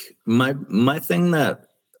like my thing that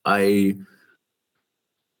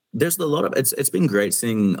there's a lot of it's been great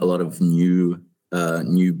seeing a lot of new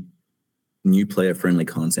player friendly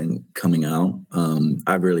content coming out.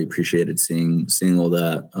 I've really appreciated seeing all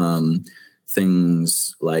that.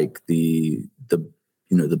 Things like the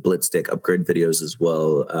Blitz deck upgrade videos as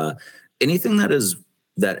well. Anything that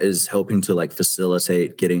is helping to like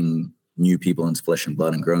facilitate getting new people into Flesh and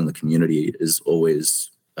Blood and growing the community is always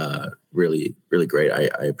really, really great.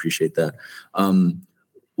 I appreciate that.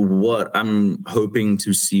 What I'm hoping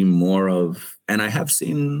to see more of, and I have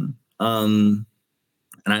seen, and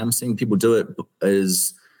I am seeing people do it,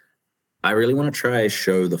 is I really want to try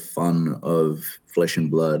show the fun of Flesh and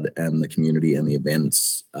Blood and the community and the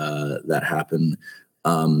events that happen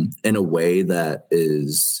in a way that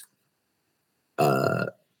is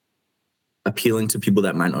appealing to people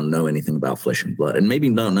that might not know anything about Flesh and Blood and maybe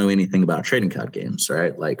don't know anything about trading card games,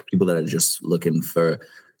 right? Like people that are just looking for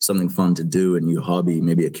something fun to do, a new hobby,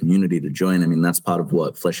 maybe a community to join. I mean, that's part of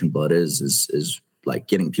what Flesh and Blood is like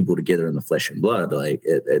getting people together in the Flesh and Blood. Like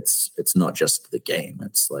it's not just the game.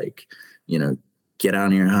 It's like, get out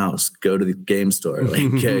of your house, go to the game store,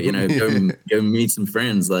 like, go meet some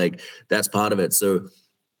friends. Like that's part of it. So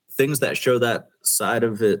things that show that side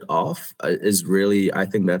of it off is really, I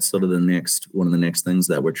think that's sort of one of the next things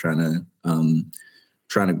that we're trying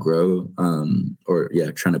to grow,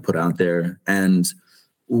 trying to put out there. And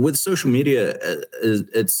with social media,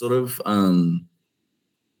 it's sort of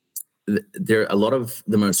there a lot of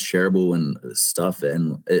the most shareable and stuff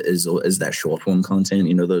and is that short form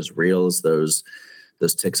content, those reels, those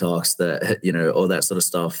TikToks, that all that sort of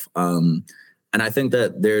stuff. And I think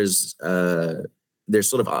that there's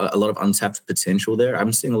sort of a lot of untapped potential there.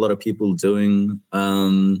 I'm seeing a lot of people doing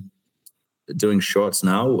shorts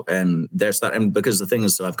now, and there's that. And because the thing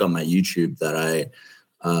is, so I've got my YouTube that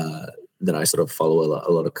I sort of follow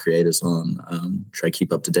a lot of creators on, try to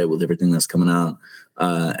keep up to date with everything that's coming out.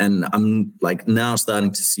 And I'm like now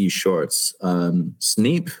starting to see shorts.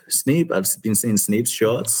 Sneap, I've been seeing Sneap's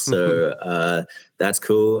shorts, so that's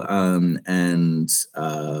cool. And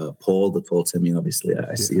Paul, the tall Timmy, obviously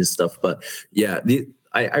I see his stuff. But yeah,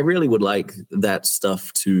 I really would like that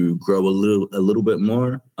stuff to grow a little bit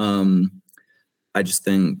more. I just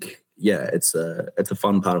think, it's a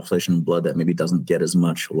fun part of Flesh and Blood that maybe doesn't get as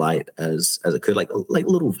much light as it could, like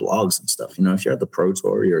little vlogs and stuff. If you're at the Pro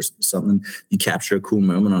Tour or something, you capture a cool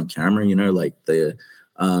moment on camera. Like the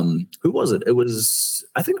who was it?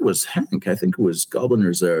 I think it was Hank. I think it was Goblin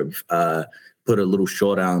Reserve. Put a little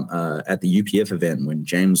short out at the UPF event when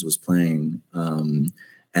James was playing,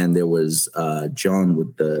 and there was John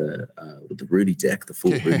with the Rudy deck, the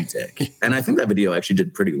full Rudy deck, and I think that video actually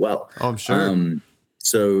did pretty well. Oh, I'm sure.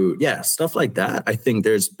 So yeah, stuff like that. I think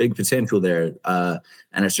there's big potential there,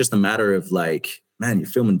 and it's just a matter of like, man, you're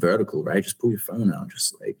filming vertical, right? Just pull your phone out,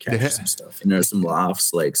 just like capture some stuff, some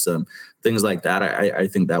laughs, like some things like that. I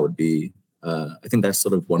think that would be. I think that's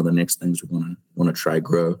sort of one of the next things we want to try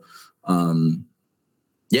grow.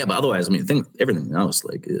 But otherwise, I mean, I think everything else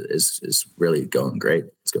like is really going great.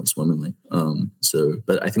 It's going swimmingly.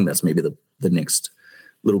 But I think that's maybe the next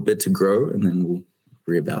little bit to grow, and then we'll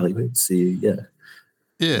reevaluate, see.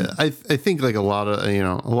 Yeah, I think like a lot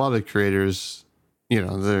of creators,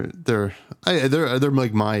 they're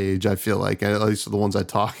like my age. I feel like, at least the ones I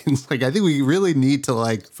talk. And it's like I think we really need to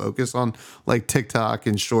like focus on like TikTok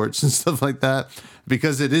and shorts and stuff like that,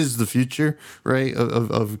 because it is the future, right,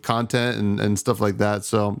 of content and stuff like that.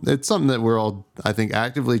 So it's something that we're all, I think,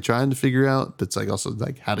 actively trying to figure out. That's like also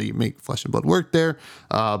like, how do you make Flesh and Blood work there?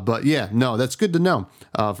 But yeah, no, that's good to know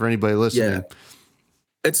for anybody listening. Yeah.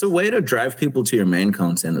 It's a way to drive people to your main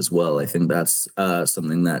content as well. I think that's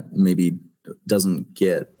something that maybe doesn't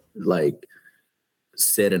get like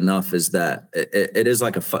said enough is that it is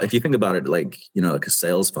like if you think about it, like, you know, like a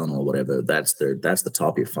sales funnel or whatever, that's the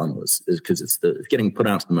top of your funnel is because it's getting put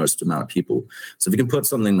out to the most amount of people. So if you can put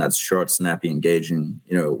something that's short, snappy, engaging,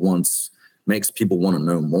 you know, makes people want to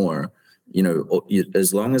know more, you know,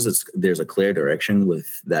 as long as there's a clear direction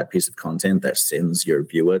with that piece of content that sends your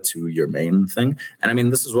viewer to your main thing. And I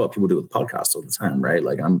mean, this is what people do with podcasts all the time, right?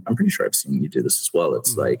 Like I'm pretty sure I've seen you do this as well.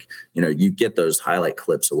 It's like, you know, you get those highlight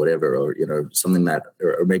clips or whatever, or, you know, something that,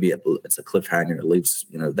 or maybe it's a cliffhanger. It leaves,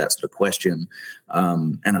 you know, that's the question.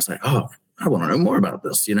 And I was like, oh, I want to know more about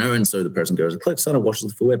this, you know? And so the person goes and clicks on it, watches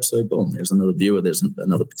the full episode, boom, there's another viewer, there's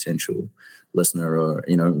another potential listener, or,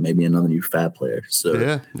 you know, maybe another new fad player.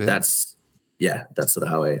 So that's sort of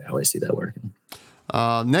how I see that working.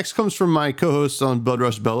 Next comes from my co-host on Blood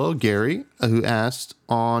Rush Bellow, Gary, who asked,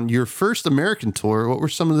 on your first American tour, what were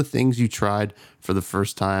some of the things you tried for the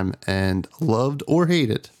first time and loved or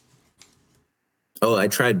hated? Oh, I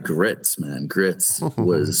tried grits, man. Grits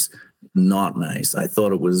was not nice. I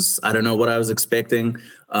thought it was, I don't know what I was expecting.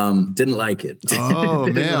 Didn't like it. Oh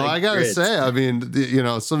man, like I gotta grits. say, I mean, you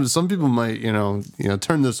know, some people might, you know,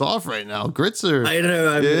 turn this off right now. Grits are. I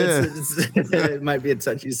know. I mean, it might be a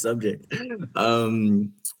touchy subject.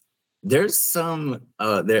 There's some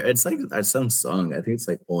it's like some song. I think it's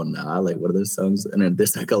like "Oh Nah," like one of those songs, and then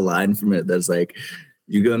there's like a line from it that's like,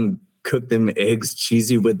 "You gonna cook them eggs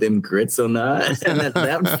cheesy with them grits or not?" And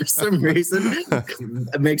that for some reason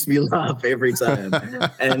it makes me laugh every time.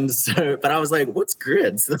 And so, but I was like, "What's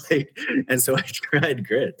grits?" Like, and so I tried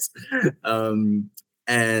grits, and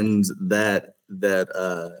that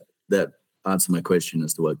answered my question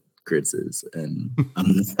as to what grits is, and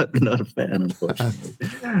I'm not a fan, unfortunately.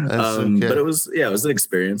 Okay. But it was an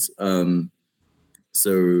experience.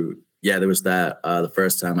 So yeah, there was that. The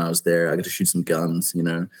first time I was there, I got to shoot some guns, you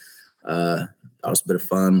know. That was a bit of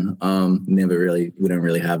fun. We don't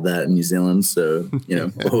really have that in New Zealand, so you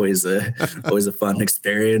know, always a fun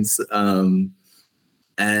experience.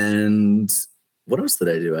 And what else did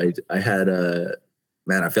I do? I had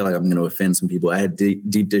man, I feel like I'm going to offend some people. I had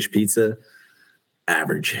deep dish pizza.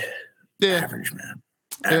 Average, man.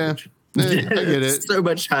 Average. Yeah, I get it. So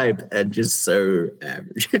much hype and just so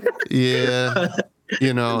average. Yeah.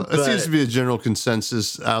 You know, it seems to be a general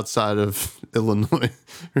consensus outside of Illinois,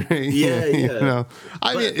 right? Yeah. You know,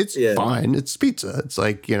 I mean, it's fine. It's pizza. It's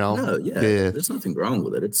like, you know. No, there's nothing wrong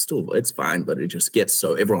with it. It's fine, but it just gets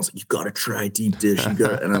so everyone's like, you gotta try deep dish. You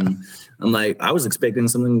got, and I'm like, I was expecting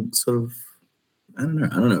something sort of, I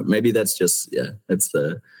don't know. Maybe that's just that's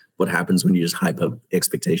what happens when you just hype up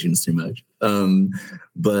expectations too much.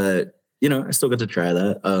 But you know, I still got to try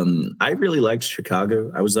that. I really liked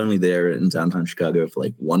Chicago. I was only there in downtown Chicago for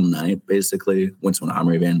like one night, basically. Went to an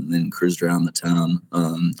armory event and then cruised around the town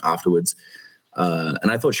afterwards.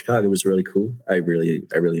 And I thought Chicago was really cool. I really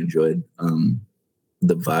enjoyed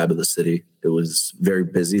the vibe of the city. It was very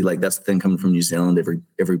busy. Like that's the thing coming from New Zealand.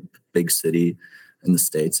 Every big city in the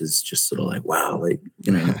States is just sort of like, wow, like,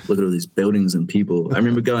 you know, look at all these buildings and people. I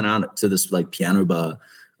remember going out to this like piano bar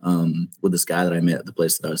with this guy that I met at the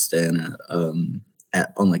place that I was staying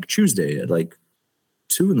at on like Tuesday at like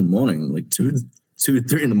 2 a.m, like 2,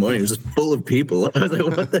 3 a.m. It was just full of people. I was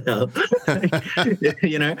like, what the hell?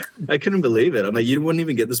 You know, I couldn't believe it. I'm like, you wouldn't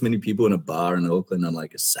even get this many people in a bar in Oakland on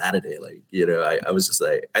like a Saturday. Like, you know, I was just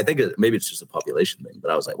like, I think maybe it's just a population thing,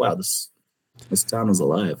 but I was like, wow, this town is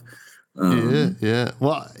alive. Yeah.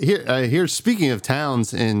 Well, here, speaking of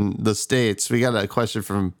towns in the States, we got a question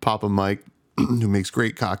from Papa Mike, who makes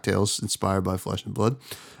great cocktails inspired by Flesh and Blood.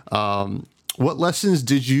 What lessons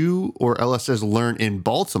did you or LSS learn in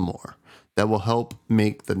Baltimore that will help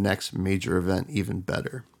make the next major event even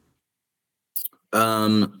better?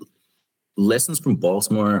 Lessons from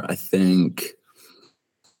Baltimore, I think.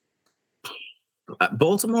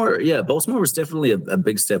 Baltimore was definitely a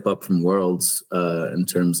big step up from Worlds in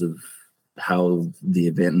terms of how the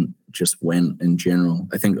event just went in general.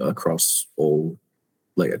 I think across the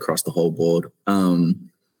whole board.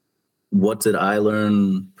 What did I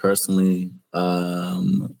learn personally?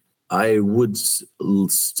 I would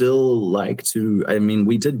still like to. I mean,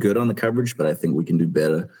 we did good on the coverage, but I think we can do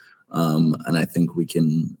better. And I think we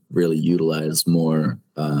can really utilize more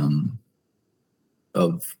of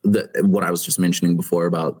what I was just mentioning before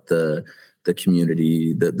about the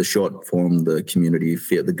community, the short form, the community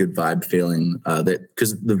feel, the good vibe feeling. That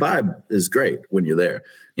because the vibe is great when you're there.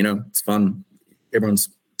 You know, it's fun. Everyone's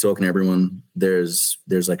talking to everyone. There's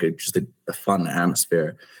like just a fun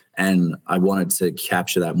atmosphere, and I wanted to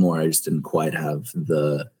capture that more. I just didn't quite have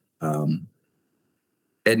the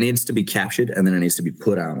it needs to be captured and then it needs to be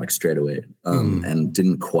put out like straight away. And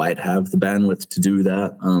didn't quite have the bandwidth to do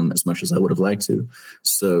that as much as I would have liked to.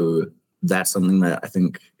 So that's something that I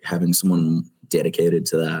think having someone dedicated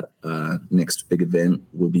to that next big event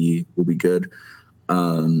will be good.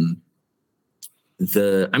 We're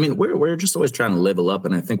just always trying to level up,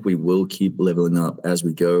 and I think we will keep leveling up as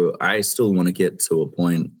we go. I still want to get to a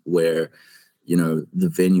point where, the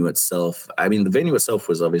venue itself. I mean, the venue itself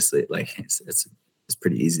was obviously like it's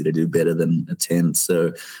pretty easy to do better than a tent.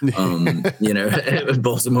 So,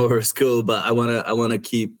 Baltimore is cool, but I want to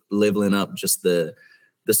keep leveling up just the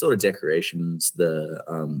sort of decorations, the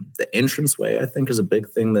entranceway. I think is a big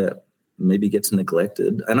thing that maybe gets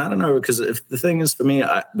neglected. And I don't know, because if the thing is for me,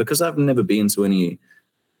 because I've never been to any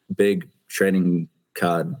big trading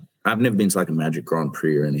card, I've never been to like a Magic Grand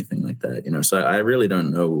Prix or anything like that, so I really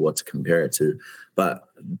don't know what to compare it to. But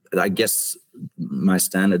I guess my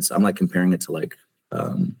standards, I'm like comparing it to like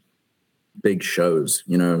big shows,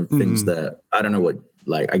 things that I don't know what,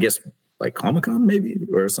 like, I guess like Comic-Con maybe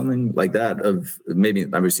or something like that. Of maybe,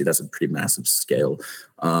 obviously that's a pretty massive scale.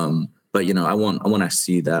 But I want to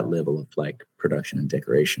see that level of like production and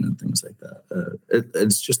decoration and things like that.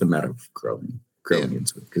 It's just a matter of growing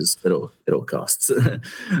into it, because it'll cost.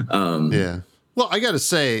 Yeah. Well, I got to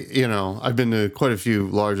say, I've been to quite a few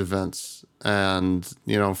large events, and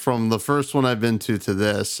from the first one I've been to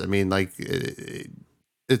this, I mean, like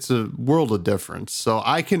it's a world of difference. So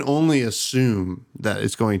I can only assume that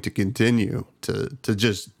it's going to continue to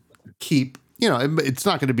just keep. It's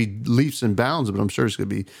not going to be leaps and bounds, but I'm sure it's going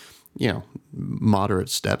to be, moderate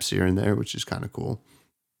steps here and there, which is kind of cool.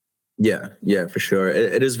 Yeah, for sure.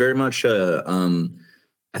 It is very much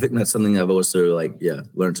I think that's something I've also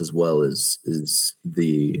learned as well is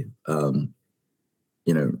the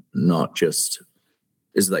not just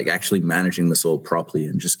is like actually managing this all properly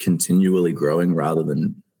and just continually growing, rather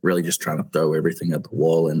than really just trying to throw everything at the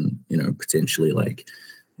wall and potentially like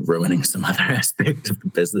ruining some other aspect of the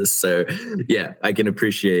business. So yeah, I can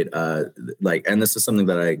appreciate and this is something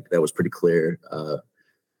that was pretty clear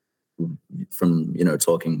from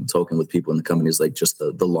talking with people in the company, is like just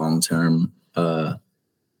the long-term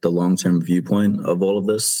viewpoint of all of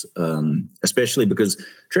this, especially because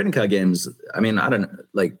trading card games, I mean, I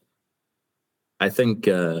think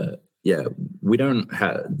we don't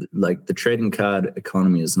have, like, the trading card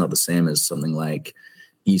economy is not the same as something like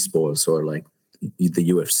esports or like the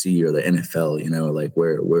UFC or the NFL. Like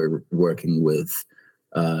we're working with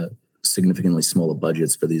significantly smaller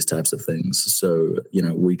budgets for these types of things. So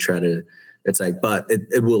we try to. It's like, but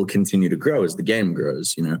it will continue to grow as the game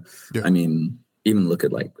grows. Yeah. I mean, even look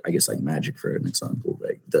at like, I guess like Magic for an example.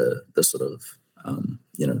 Like the sort of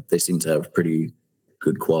they seem to have pretty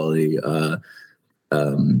good quality.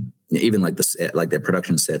 Even like their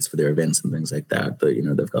production sets for their events and things like that. But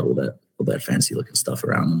they've got all that fancy looking stuff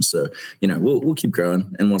around them. So we'll keep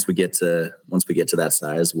growing, and once we get to that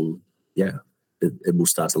size, it will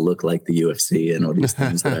start to look like the UFC and all these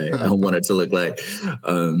things that I want it to look like.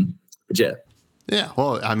 But yeah. Yeah,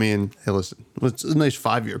 well, I mean, hey, listen, it's a nice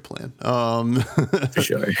 5-year plan. For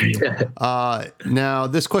sure. Yeah. Now,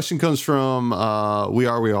 this question comes from We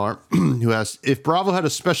Are, who asks, if Bravo had a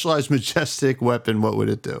specialized majestic weapon, what would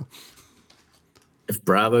it do? If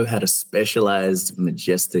Bravo had a specialized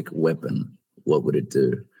majestic weapon, what would it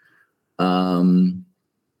do? I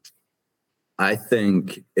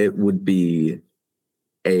think it would be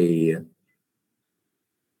like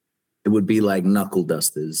knuckle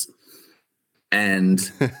dusters. And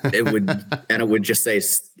it would just say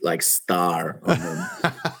like star on them.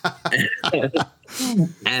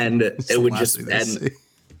 And it would just, and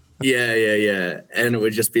yeah. And it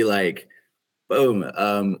would just be like, boom.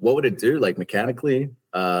 What would it do? Like mechanically?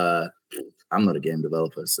 I'm not a game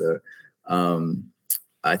developer, so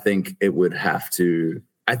I think it would have to,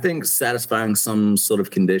 satisfying some sort of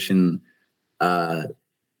condition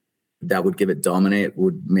that would give it dominate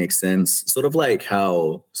would make sense. Sort of like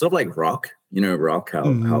rock,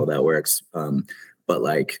 how that works. But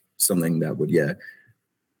like something that would,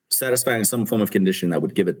 satisfying some form of condition that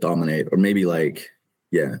would give it dominate, or maybe like,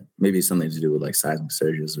 maybe something to do with like seismic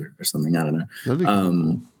surges or something. I don't know.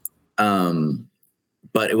 Cool.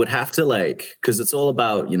 But it would have to like, because it's all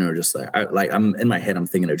about, just like, I'm in my head, I'm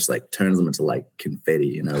thinking it just like turns them into like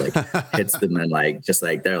confetti, like hits them and like, just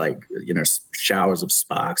like, they're like, showers of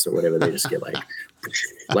sparks or whatever. They just get like,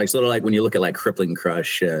 like sort of like when you look at like Crippling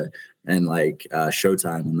Crush and like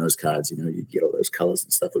Showtime and those cards, you get all those colors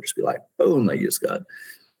and stuff. Would just be like, boom, like you just got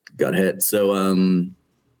hit. So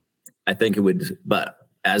I think it would, but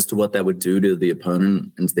as to what that would do to the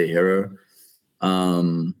opponent and to the hero,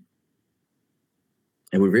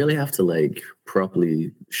 and we really have to like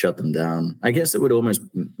properly shut them down. I guess it would almost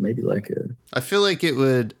maybe like a. I feel like it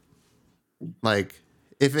would, like,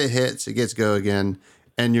 if it hits, it gets go again,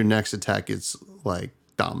 and your next attack gets like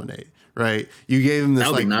dominate. Right? You gave him this That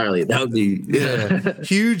would like be gnarly. That would be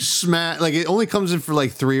huge smash. Like it only comes in for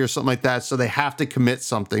like 3 or something like that, so they have to commit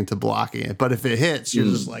something to blocking it. But if it hits, you're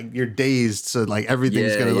just like you're dazed, so like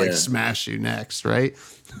everything's gonna like smash you next, right?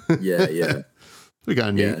 Yeah. We got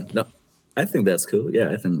a neat. Yeah, no, I think that's cool. Yeah,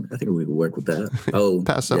 I think we could work with that. Oh,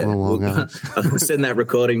 Pass that one along. I'll send that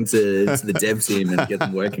recording to the dev team and get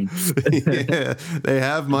them working. Yeah, they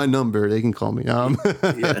have my number. They can call me.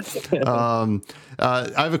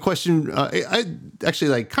 I have a question. I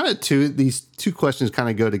actually like kind of these two questions kind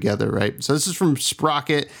of go together, right? So this is from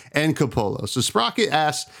Sprocket and Capolo. So Sprocket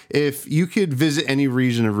asks if you could visit any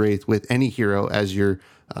region of Wraith with any hero as your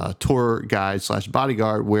tour guide /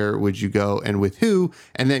 bodyguard, where would you go and with who?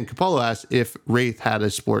 And then Capolo asks if Wraith had a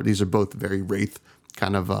sport. These are both very Wraith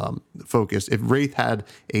kind of focused. If Wraith had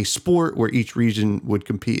a sport where each region would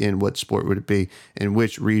compete in, what sport would it be? And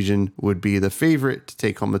which region would be the favorite to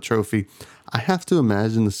take home the trophy? I have to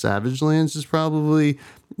imagine the Savage Lands is probably,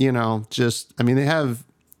 they have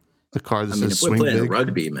a card that says if we're swing playing big.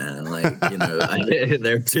 rugby, man, like,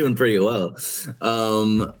 they're doing pretty well.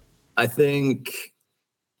 I think,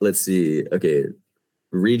 let's see. Okay.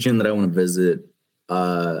 Region that I want to visit.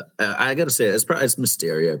 I gotta say, it's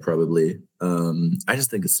Mysteria, probably. I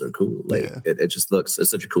just think it's so cool. Like it just looks, it's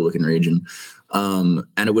such a cool looking region. And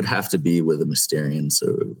it would have to be with a Mysterian.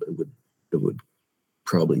 So it would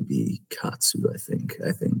probably be Katsu, I think.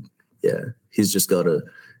 Yeah. He's got a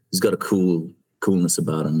coolness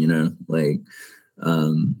about him, like,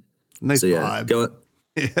 nice so yeah, vibe.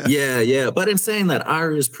 Yeah. But in saying that,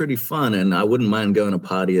 Aria is pretty fun, and I wouldn't mind going to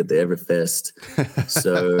party at the Everfest.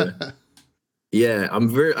 So yeah,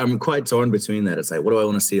 I'm quite torn between that. It's like, what do I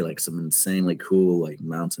want to see? Like some insanely cool like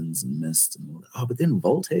mountains and mist and all that. Oh, but then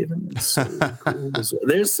Volthaven is so cool.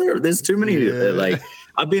 There's too many like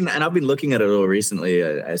I've been looking at it all recently,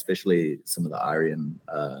 especially some of the Aryan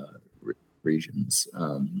regions,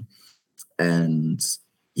 and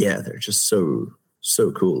yeah, they're just so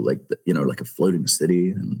cool. Like like a floating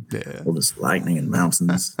city and all this lightning and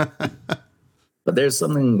mountains. But there's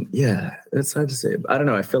something, it's hard to say. I don't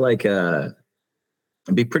know. I feel like it'd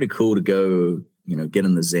be pretty cool to go, get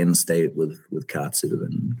in the Zen state with Katsu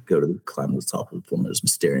and go to climb the top of one of those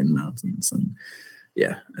Mysterian mountains. And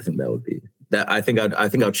yeah, I think that would be that. I think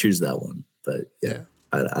I'll choose that one. But yeah,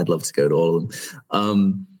 I'd love to go to all of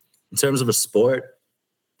them. In terms of a sport,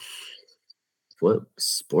 what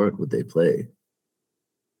sport would they play?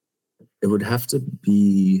 It would have to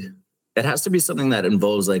be. It has to be something that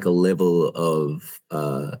involves like a level of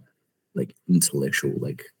like intellectual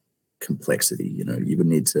like complexity. You would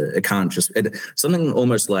need to. It can't just something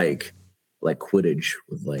almost like Quidditch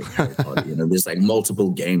with like Harry Potter. There's like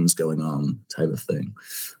multiple games going on type of thing.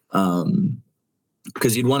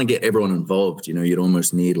 Because you'd want to get everyone involved. You'd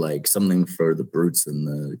almost need like something for the brutes and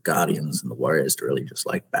the guardians and the warriors to really just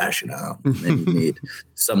like bash it out. And then you need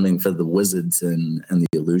something for the wizards and the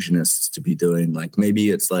illusionists to be doing. Like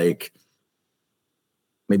maybe it's like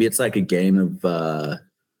a game of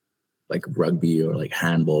like rugby or like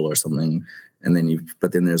handball or something. And then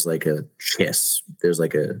then there's like a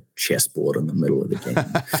chessboard in the middle of the game.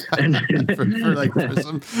 And for like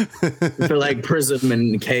Prism. For like Prism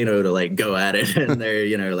and Kano to like go at it, and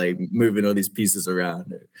they're like moving all these pieces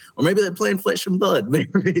around. Or maybe they're playing Flesh and Blood.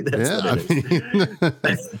 Maybe that's what it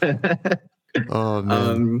is. Oh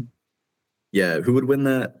man. Who would win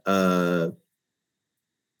that?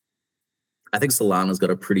 I think Solana's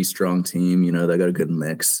got a pretty strong team. They got a good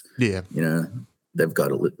mix. Yeah. They've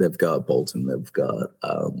got Bolton, they've got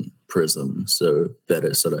Prism, so that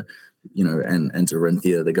is sort of and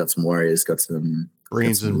Dorinthia, they got some warriors, got some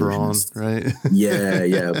brains and brawn, right?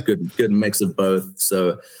 yeah, good mix of both.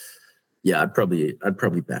 So yeah, I'd probably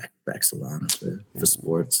back Solana for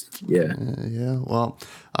sports. Yeah. Well,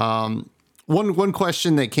 one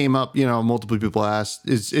question that came up, multiple people asked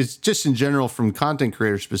is just in general from content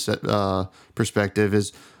creators perspective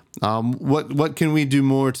is. What can we do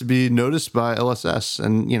more to be noticed by LSS?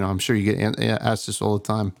 And I'm sure you get asked this all the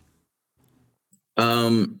time.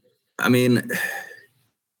 I mean,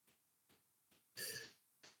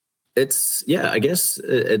 I guess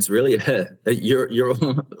it's really you're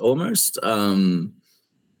almost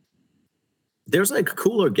there's like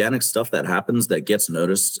cool organic stuff that happens that gets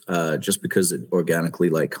noticed just because it organically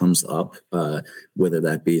like comes up, whether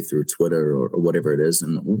that be through Twitter or whatever it is.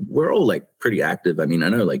 And we're all like pretty active. I mean, I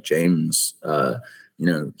know like James,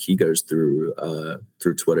 he goes through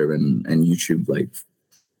Twitter and YouTube like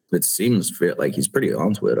it seems like he's pretty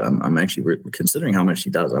onto it. I'm actually considering how much he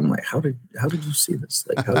does. I'm like, how did you see this?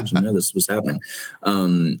 Like, how did you know this was happening?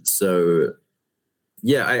 So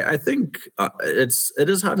yeah, I think it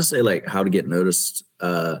is hard to say like how to get noticed.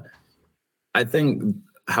 I think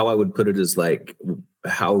how I would put it is like,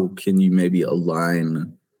 how can you maybe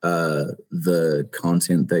align the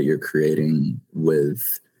content that you're creating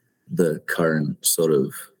with the current sort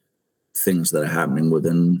of things that are happening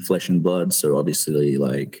within Flesh and Blood. So obviously,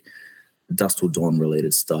 like Dust Till Dawn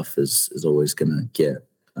related stuff is always going to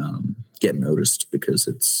get noticed because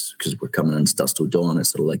we're coming into Dust Till Dawn.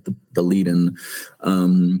 It's sort of like the lead-in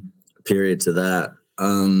period to that.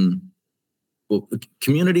 Well,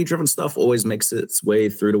 community-driven stuff always makes its way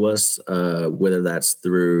through to us, whether that's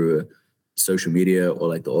through social media or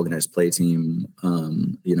like the organized play team,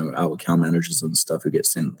 our account managers and stuff who get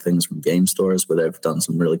sent things from game stores where they've done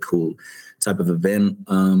some really cool type of event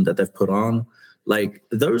that they've put on. Like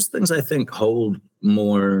those things, I think hold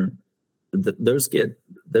more. Those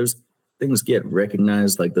things get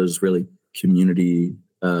recognized. Like those really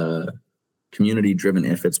community-driven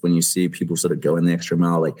efforts when you see people sort of go in the extra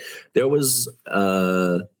mile. Like there was it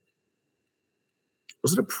a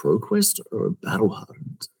ProQuest or a Battle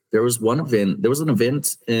Hardened? There was one event. There was an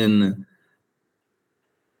event in,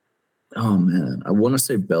 oh man, I want to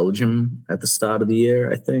say Belgium at the start of the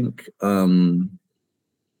year. I think Belgium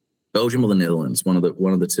or the Netherlands, one of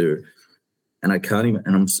the two. And I can't even.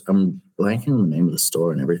 And I'm blanking on the name of the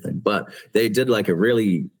store and everything. But they did like a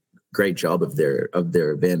really great job of their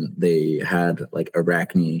event. They had like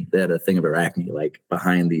Arachne. They had a thing of Arachne like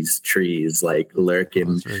behind these trees, like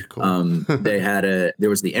lurking. That's very cool. There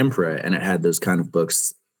was the Emperor, and it had those kind of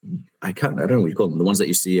books. I don't know what you call them, the ones that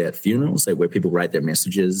you see at funerals, like where people write their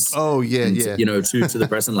messages. Oh yeah, yeah. To the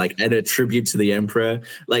person, like, and a tribute to the Emperor,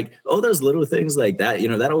 like all those little things like that.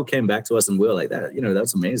 That all came back to us, and we were like, that.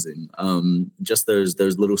 That's amazing. Just those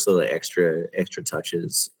little sort of extra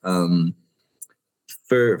touches.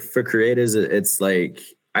 For creators, it's like,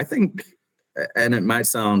 I think, and it might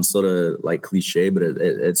sound sort of like cliche, but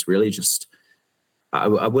it's really just, I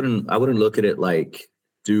wouldn't look at it like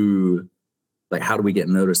how do we get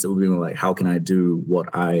noticed? It would be more like, how can I do what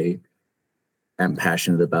I am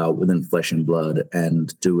passionate about within Flesh and Blood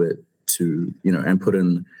and do it to, and put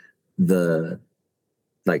in the,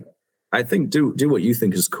 like, I think do what you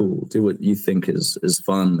think is cool, do what you think is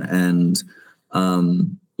fun, and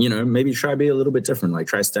maybe try to be a little bit different, like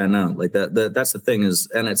try stand out, like that's the thing is,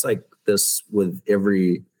 and it's like this with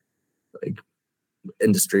every like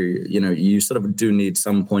industry, you sort of do need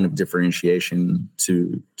some point of differentiation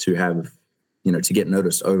to have, to get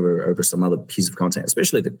noticed over some other piece of content,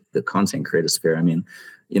 especially the content creator sphere. I mean,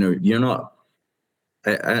 you're not,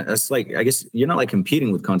 it's like, I guess you're not like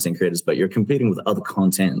competing with content creators, but you're competing with other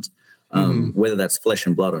content, whether that's Flesh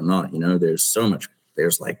and Blood or not.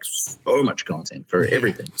 There's like so much content for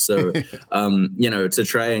everything. So, to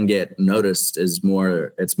try and get noticed it's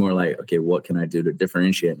more like, okay, what can I do to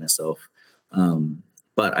differentiate myself?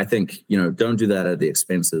 But I think, don't do that at the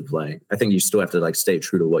expense of, like, I think you still have to like stay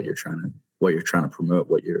true to what you're trying to promote,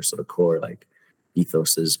 what your sort of core like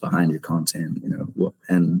ethos is behind your content,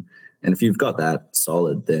 and if you've got that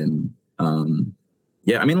solid, then I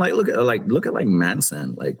mean, like look at like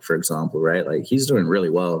Manson, like, for example, right? Like he's doing really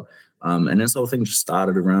well. And this whole thing just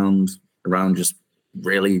started around just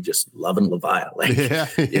really just loving Leviathan, like,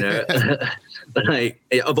 like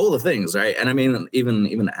of all the things, right? And I mean,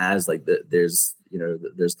 even as like there's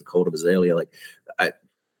the Cult of Azalea, like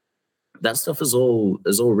that stuff is all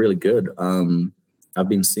really good. I've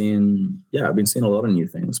been seeing a lot of new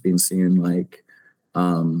things. Been seeing like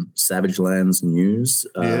Savage Lands news.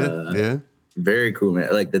 Yeah. Very cool,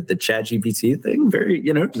 man. Like the Chat GPT thing. Very,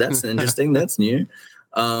 that's interesting. That's new.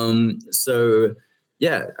 So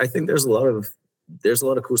yeah, I think there's a lot of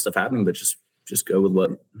cool stuff happening, but just go with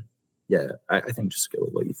what. Yeah, I think just go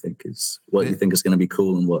with what you think is you think is going to be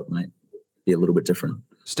cool and what might be a little bit different.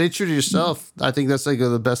 Stay true to yourself. I think that's like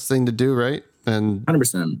the best thing to do, right? And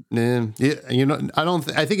 100%. Yeah,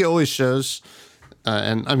 I think it always shows.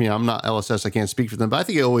 And I mean, I'm not LSS, I can't speak for them, but I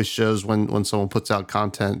think it always shows when someone puts out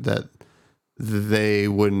content that they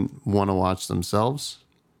wouldn't want to watch themselves.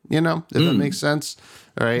 If that makes sense,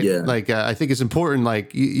 right? Yeah. Like I think it's important.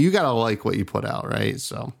 Like you gotta like what you put out, right?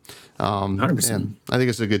 So, 100%. I think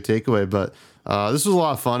it's a good takeaway. But this was a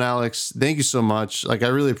lot of fun, Alex. Thank you so much. Like I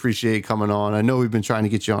really appreciate coming on. I know we've been trying to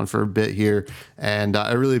get you on for a bit here, and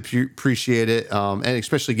I really appreciate it. And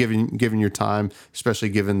especially given your time, especially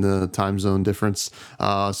given the time zone difference.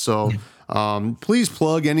 Please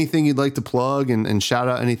plug anything you'd like to plug and shout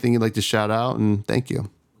out anything you'd like to shout out. And thank you.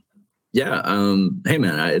 Yeah. Hey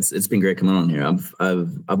man, it's been great coming on here.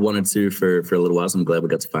 I've wanted to for a little while, so I'm glad we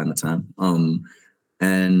got to find the time.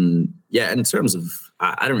 And yeah, in terms of,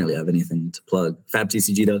 I don't really have anything to plug.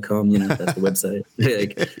 Fabtcg.com, that's the website.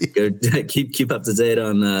 Like, go keep up to date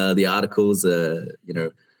on the articles.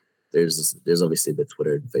 There's obviously the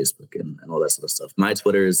Twitter and Facebook and all that sort of stuff. My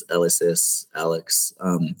Twitter is LSS Alex.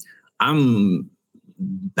 I'm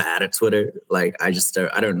bad at Twitter. Like I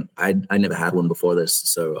never had one before this,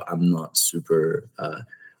 so I'm not super.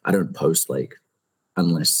 I don't post like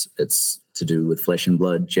unless it's to do with flesh and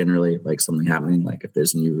blood. Generally, like something happening, like if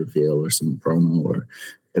there's a new reveal or some promo or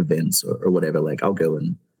events or whatever. Like I'll go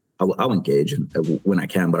and I'll engage when I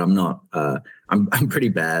can, but I'm not. I'm pretty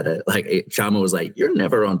bad at, like, Chama was like, "You're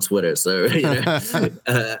never on Twitter," so and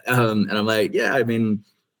I'm like, yeah, I mean,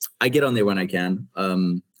 I get on there when I can,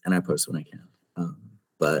 and I post when I can.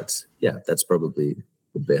 But yeah, that's probably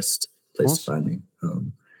the best place to find me.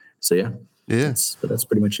 So yeah. That's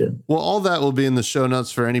pretty much it. Well, all that will be in the show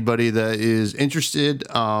notes for anybody that is interested.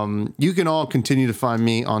 You can all continue to find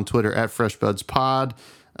me on Twitter at FreshBudsPod.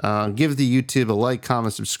 Give the YouTube a like,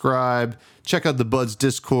 comment, subscribe. Check out the Buds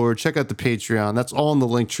Discord. Check out the Patreon. That's all in the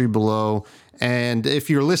link tree below. And if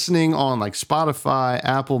you're listening on like Spotify,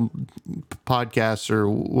 Apple Podcasts, or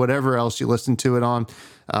whatever else you listen to it on,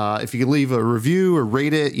 if you can leave a review or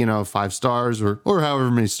rate it, 5 stars or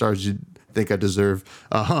however many stars you think I deserve,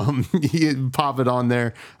 you pop it on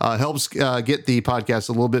there. Helps get the podcast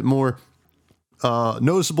a little bit more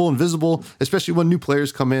noticeable and visible, especially when new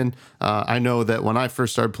players come in. I know that when I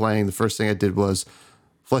first started playing, the first thing I did was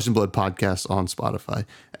Flesh and Blood podcast on Spotify,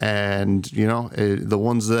 and the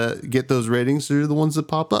ones that get those ratings are the ones that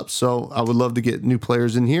pop up. So I would love to get new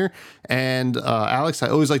players in here. And Alex, I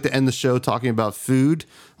always like to end the show talking about food.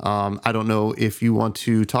 I don't know if you want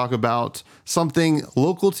to talk about something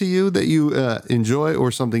local to you that you enjoy, or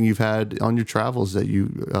something you've had on your travels that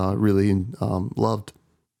you really loved.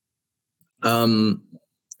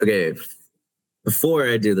 Okay. Before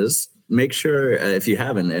I do this, make sure, if you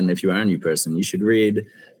haven't, and if you are a new person, you should read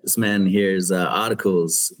this man here's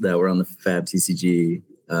articles that were on the fabtcg.com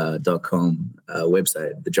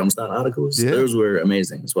website, the Jumpstart articles. Yeah. Those were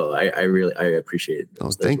amazing as well. I appreciate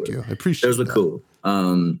those. Oh, thank you. I appreciate those. Were cool.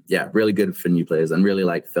 Yeah, really good for new players, and really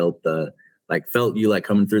felt you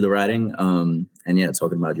coming through the writing. And yeah,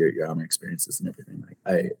 talking about your armor experiences and everything.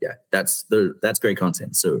 That's great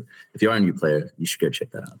content. So if you are a new player, you should go check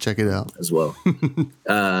that out. Check it out as well.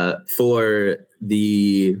 For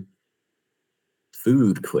the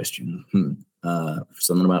food question,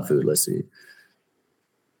 something about food. Let's see.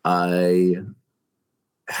 I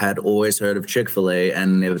had always heard of Chick-fil-A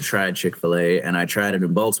and never tried Chick-fil-A, and I tried it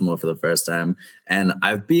in Baltimore for the first time. And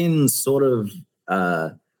I've been sort of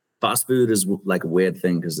fast food is like a weird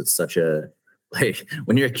thing because it's such a, like,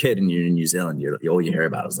 when you're a kid and you're in New Zealand, all you hear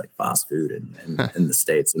about is like fast food in the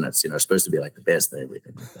States, and that's supposed to be like the best and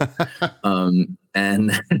everything like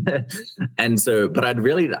that. And so, but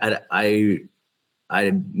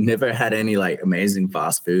I never had any like amazing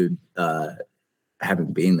fast food.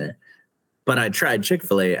 Haven't been there. But I tried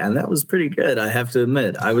Chick-fil-A, and that was pretty good, I have to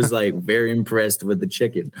admit. I was like very impressed with the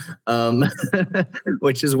chicken,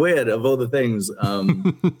 which is weird of all the things.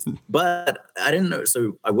 But I didn't know.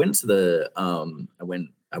 So I went to the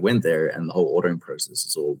I went there, and the whole ordering process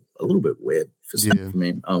is all a little bit weird for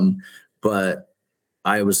me. But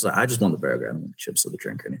I just want the burger. I don't want chips or the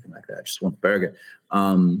drink or anything like that. I just want the burger.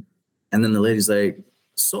 And then the lady's like,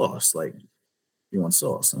 sauce, like, you want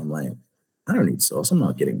sauce? And I'm like, I don't need sauce. I'm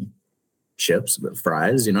not getting chips, but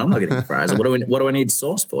fries, I'm not getting fries. What do I need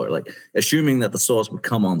sauce for? Like, assuming that the sauce would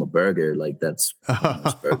come on the burger, like that's how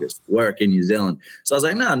most burgers work in New Zealand. So I was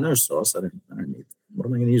like, no sauce. I don't need. What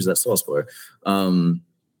am I going to use that sauce for? And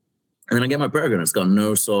then I get my burger and it's got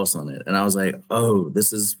no sauce on it, and I was like, oh,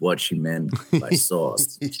 this is what she meant by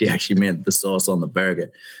sauce. She actually meant the sauce on the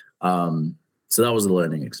burger. So that was a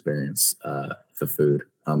learning experience for food.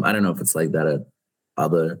 I don't know if it's like that at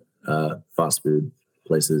other fast food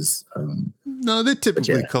places. No, they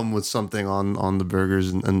typically come with something on the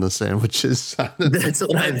burgers and the sandwiches. That's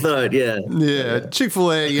what I thought. Yeah.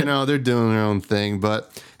 Chick-fil-A, they're doing their own thing.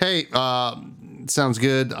 But hey, sounds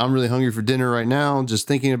good. I'm really hungry for dinner right now, just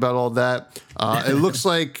thinking about all that. It looks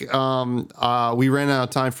like we ran out of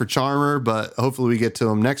time for Charmer, but hopefully we get to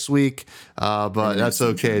him next week. But that's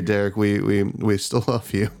okay, Derek. We still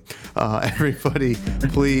love you. Everybody,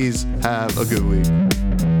 please have a good week.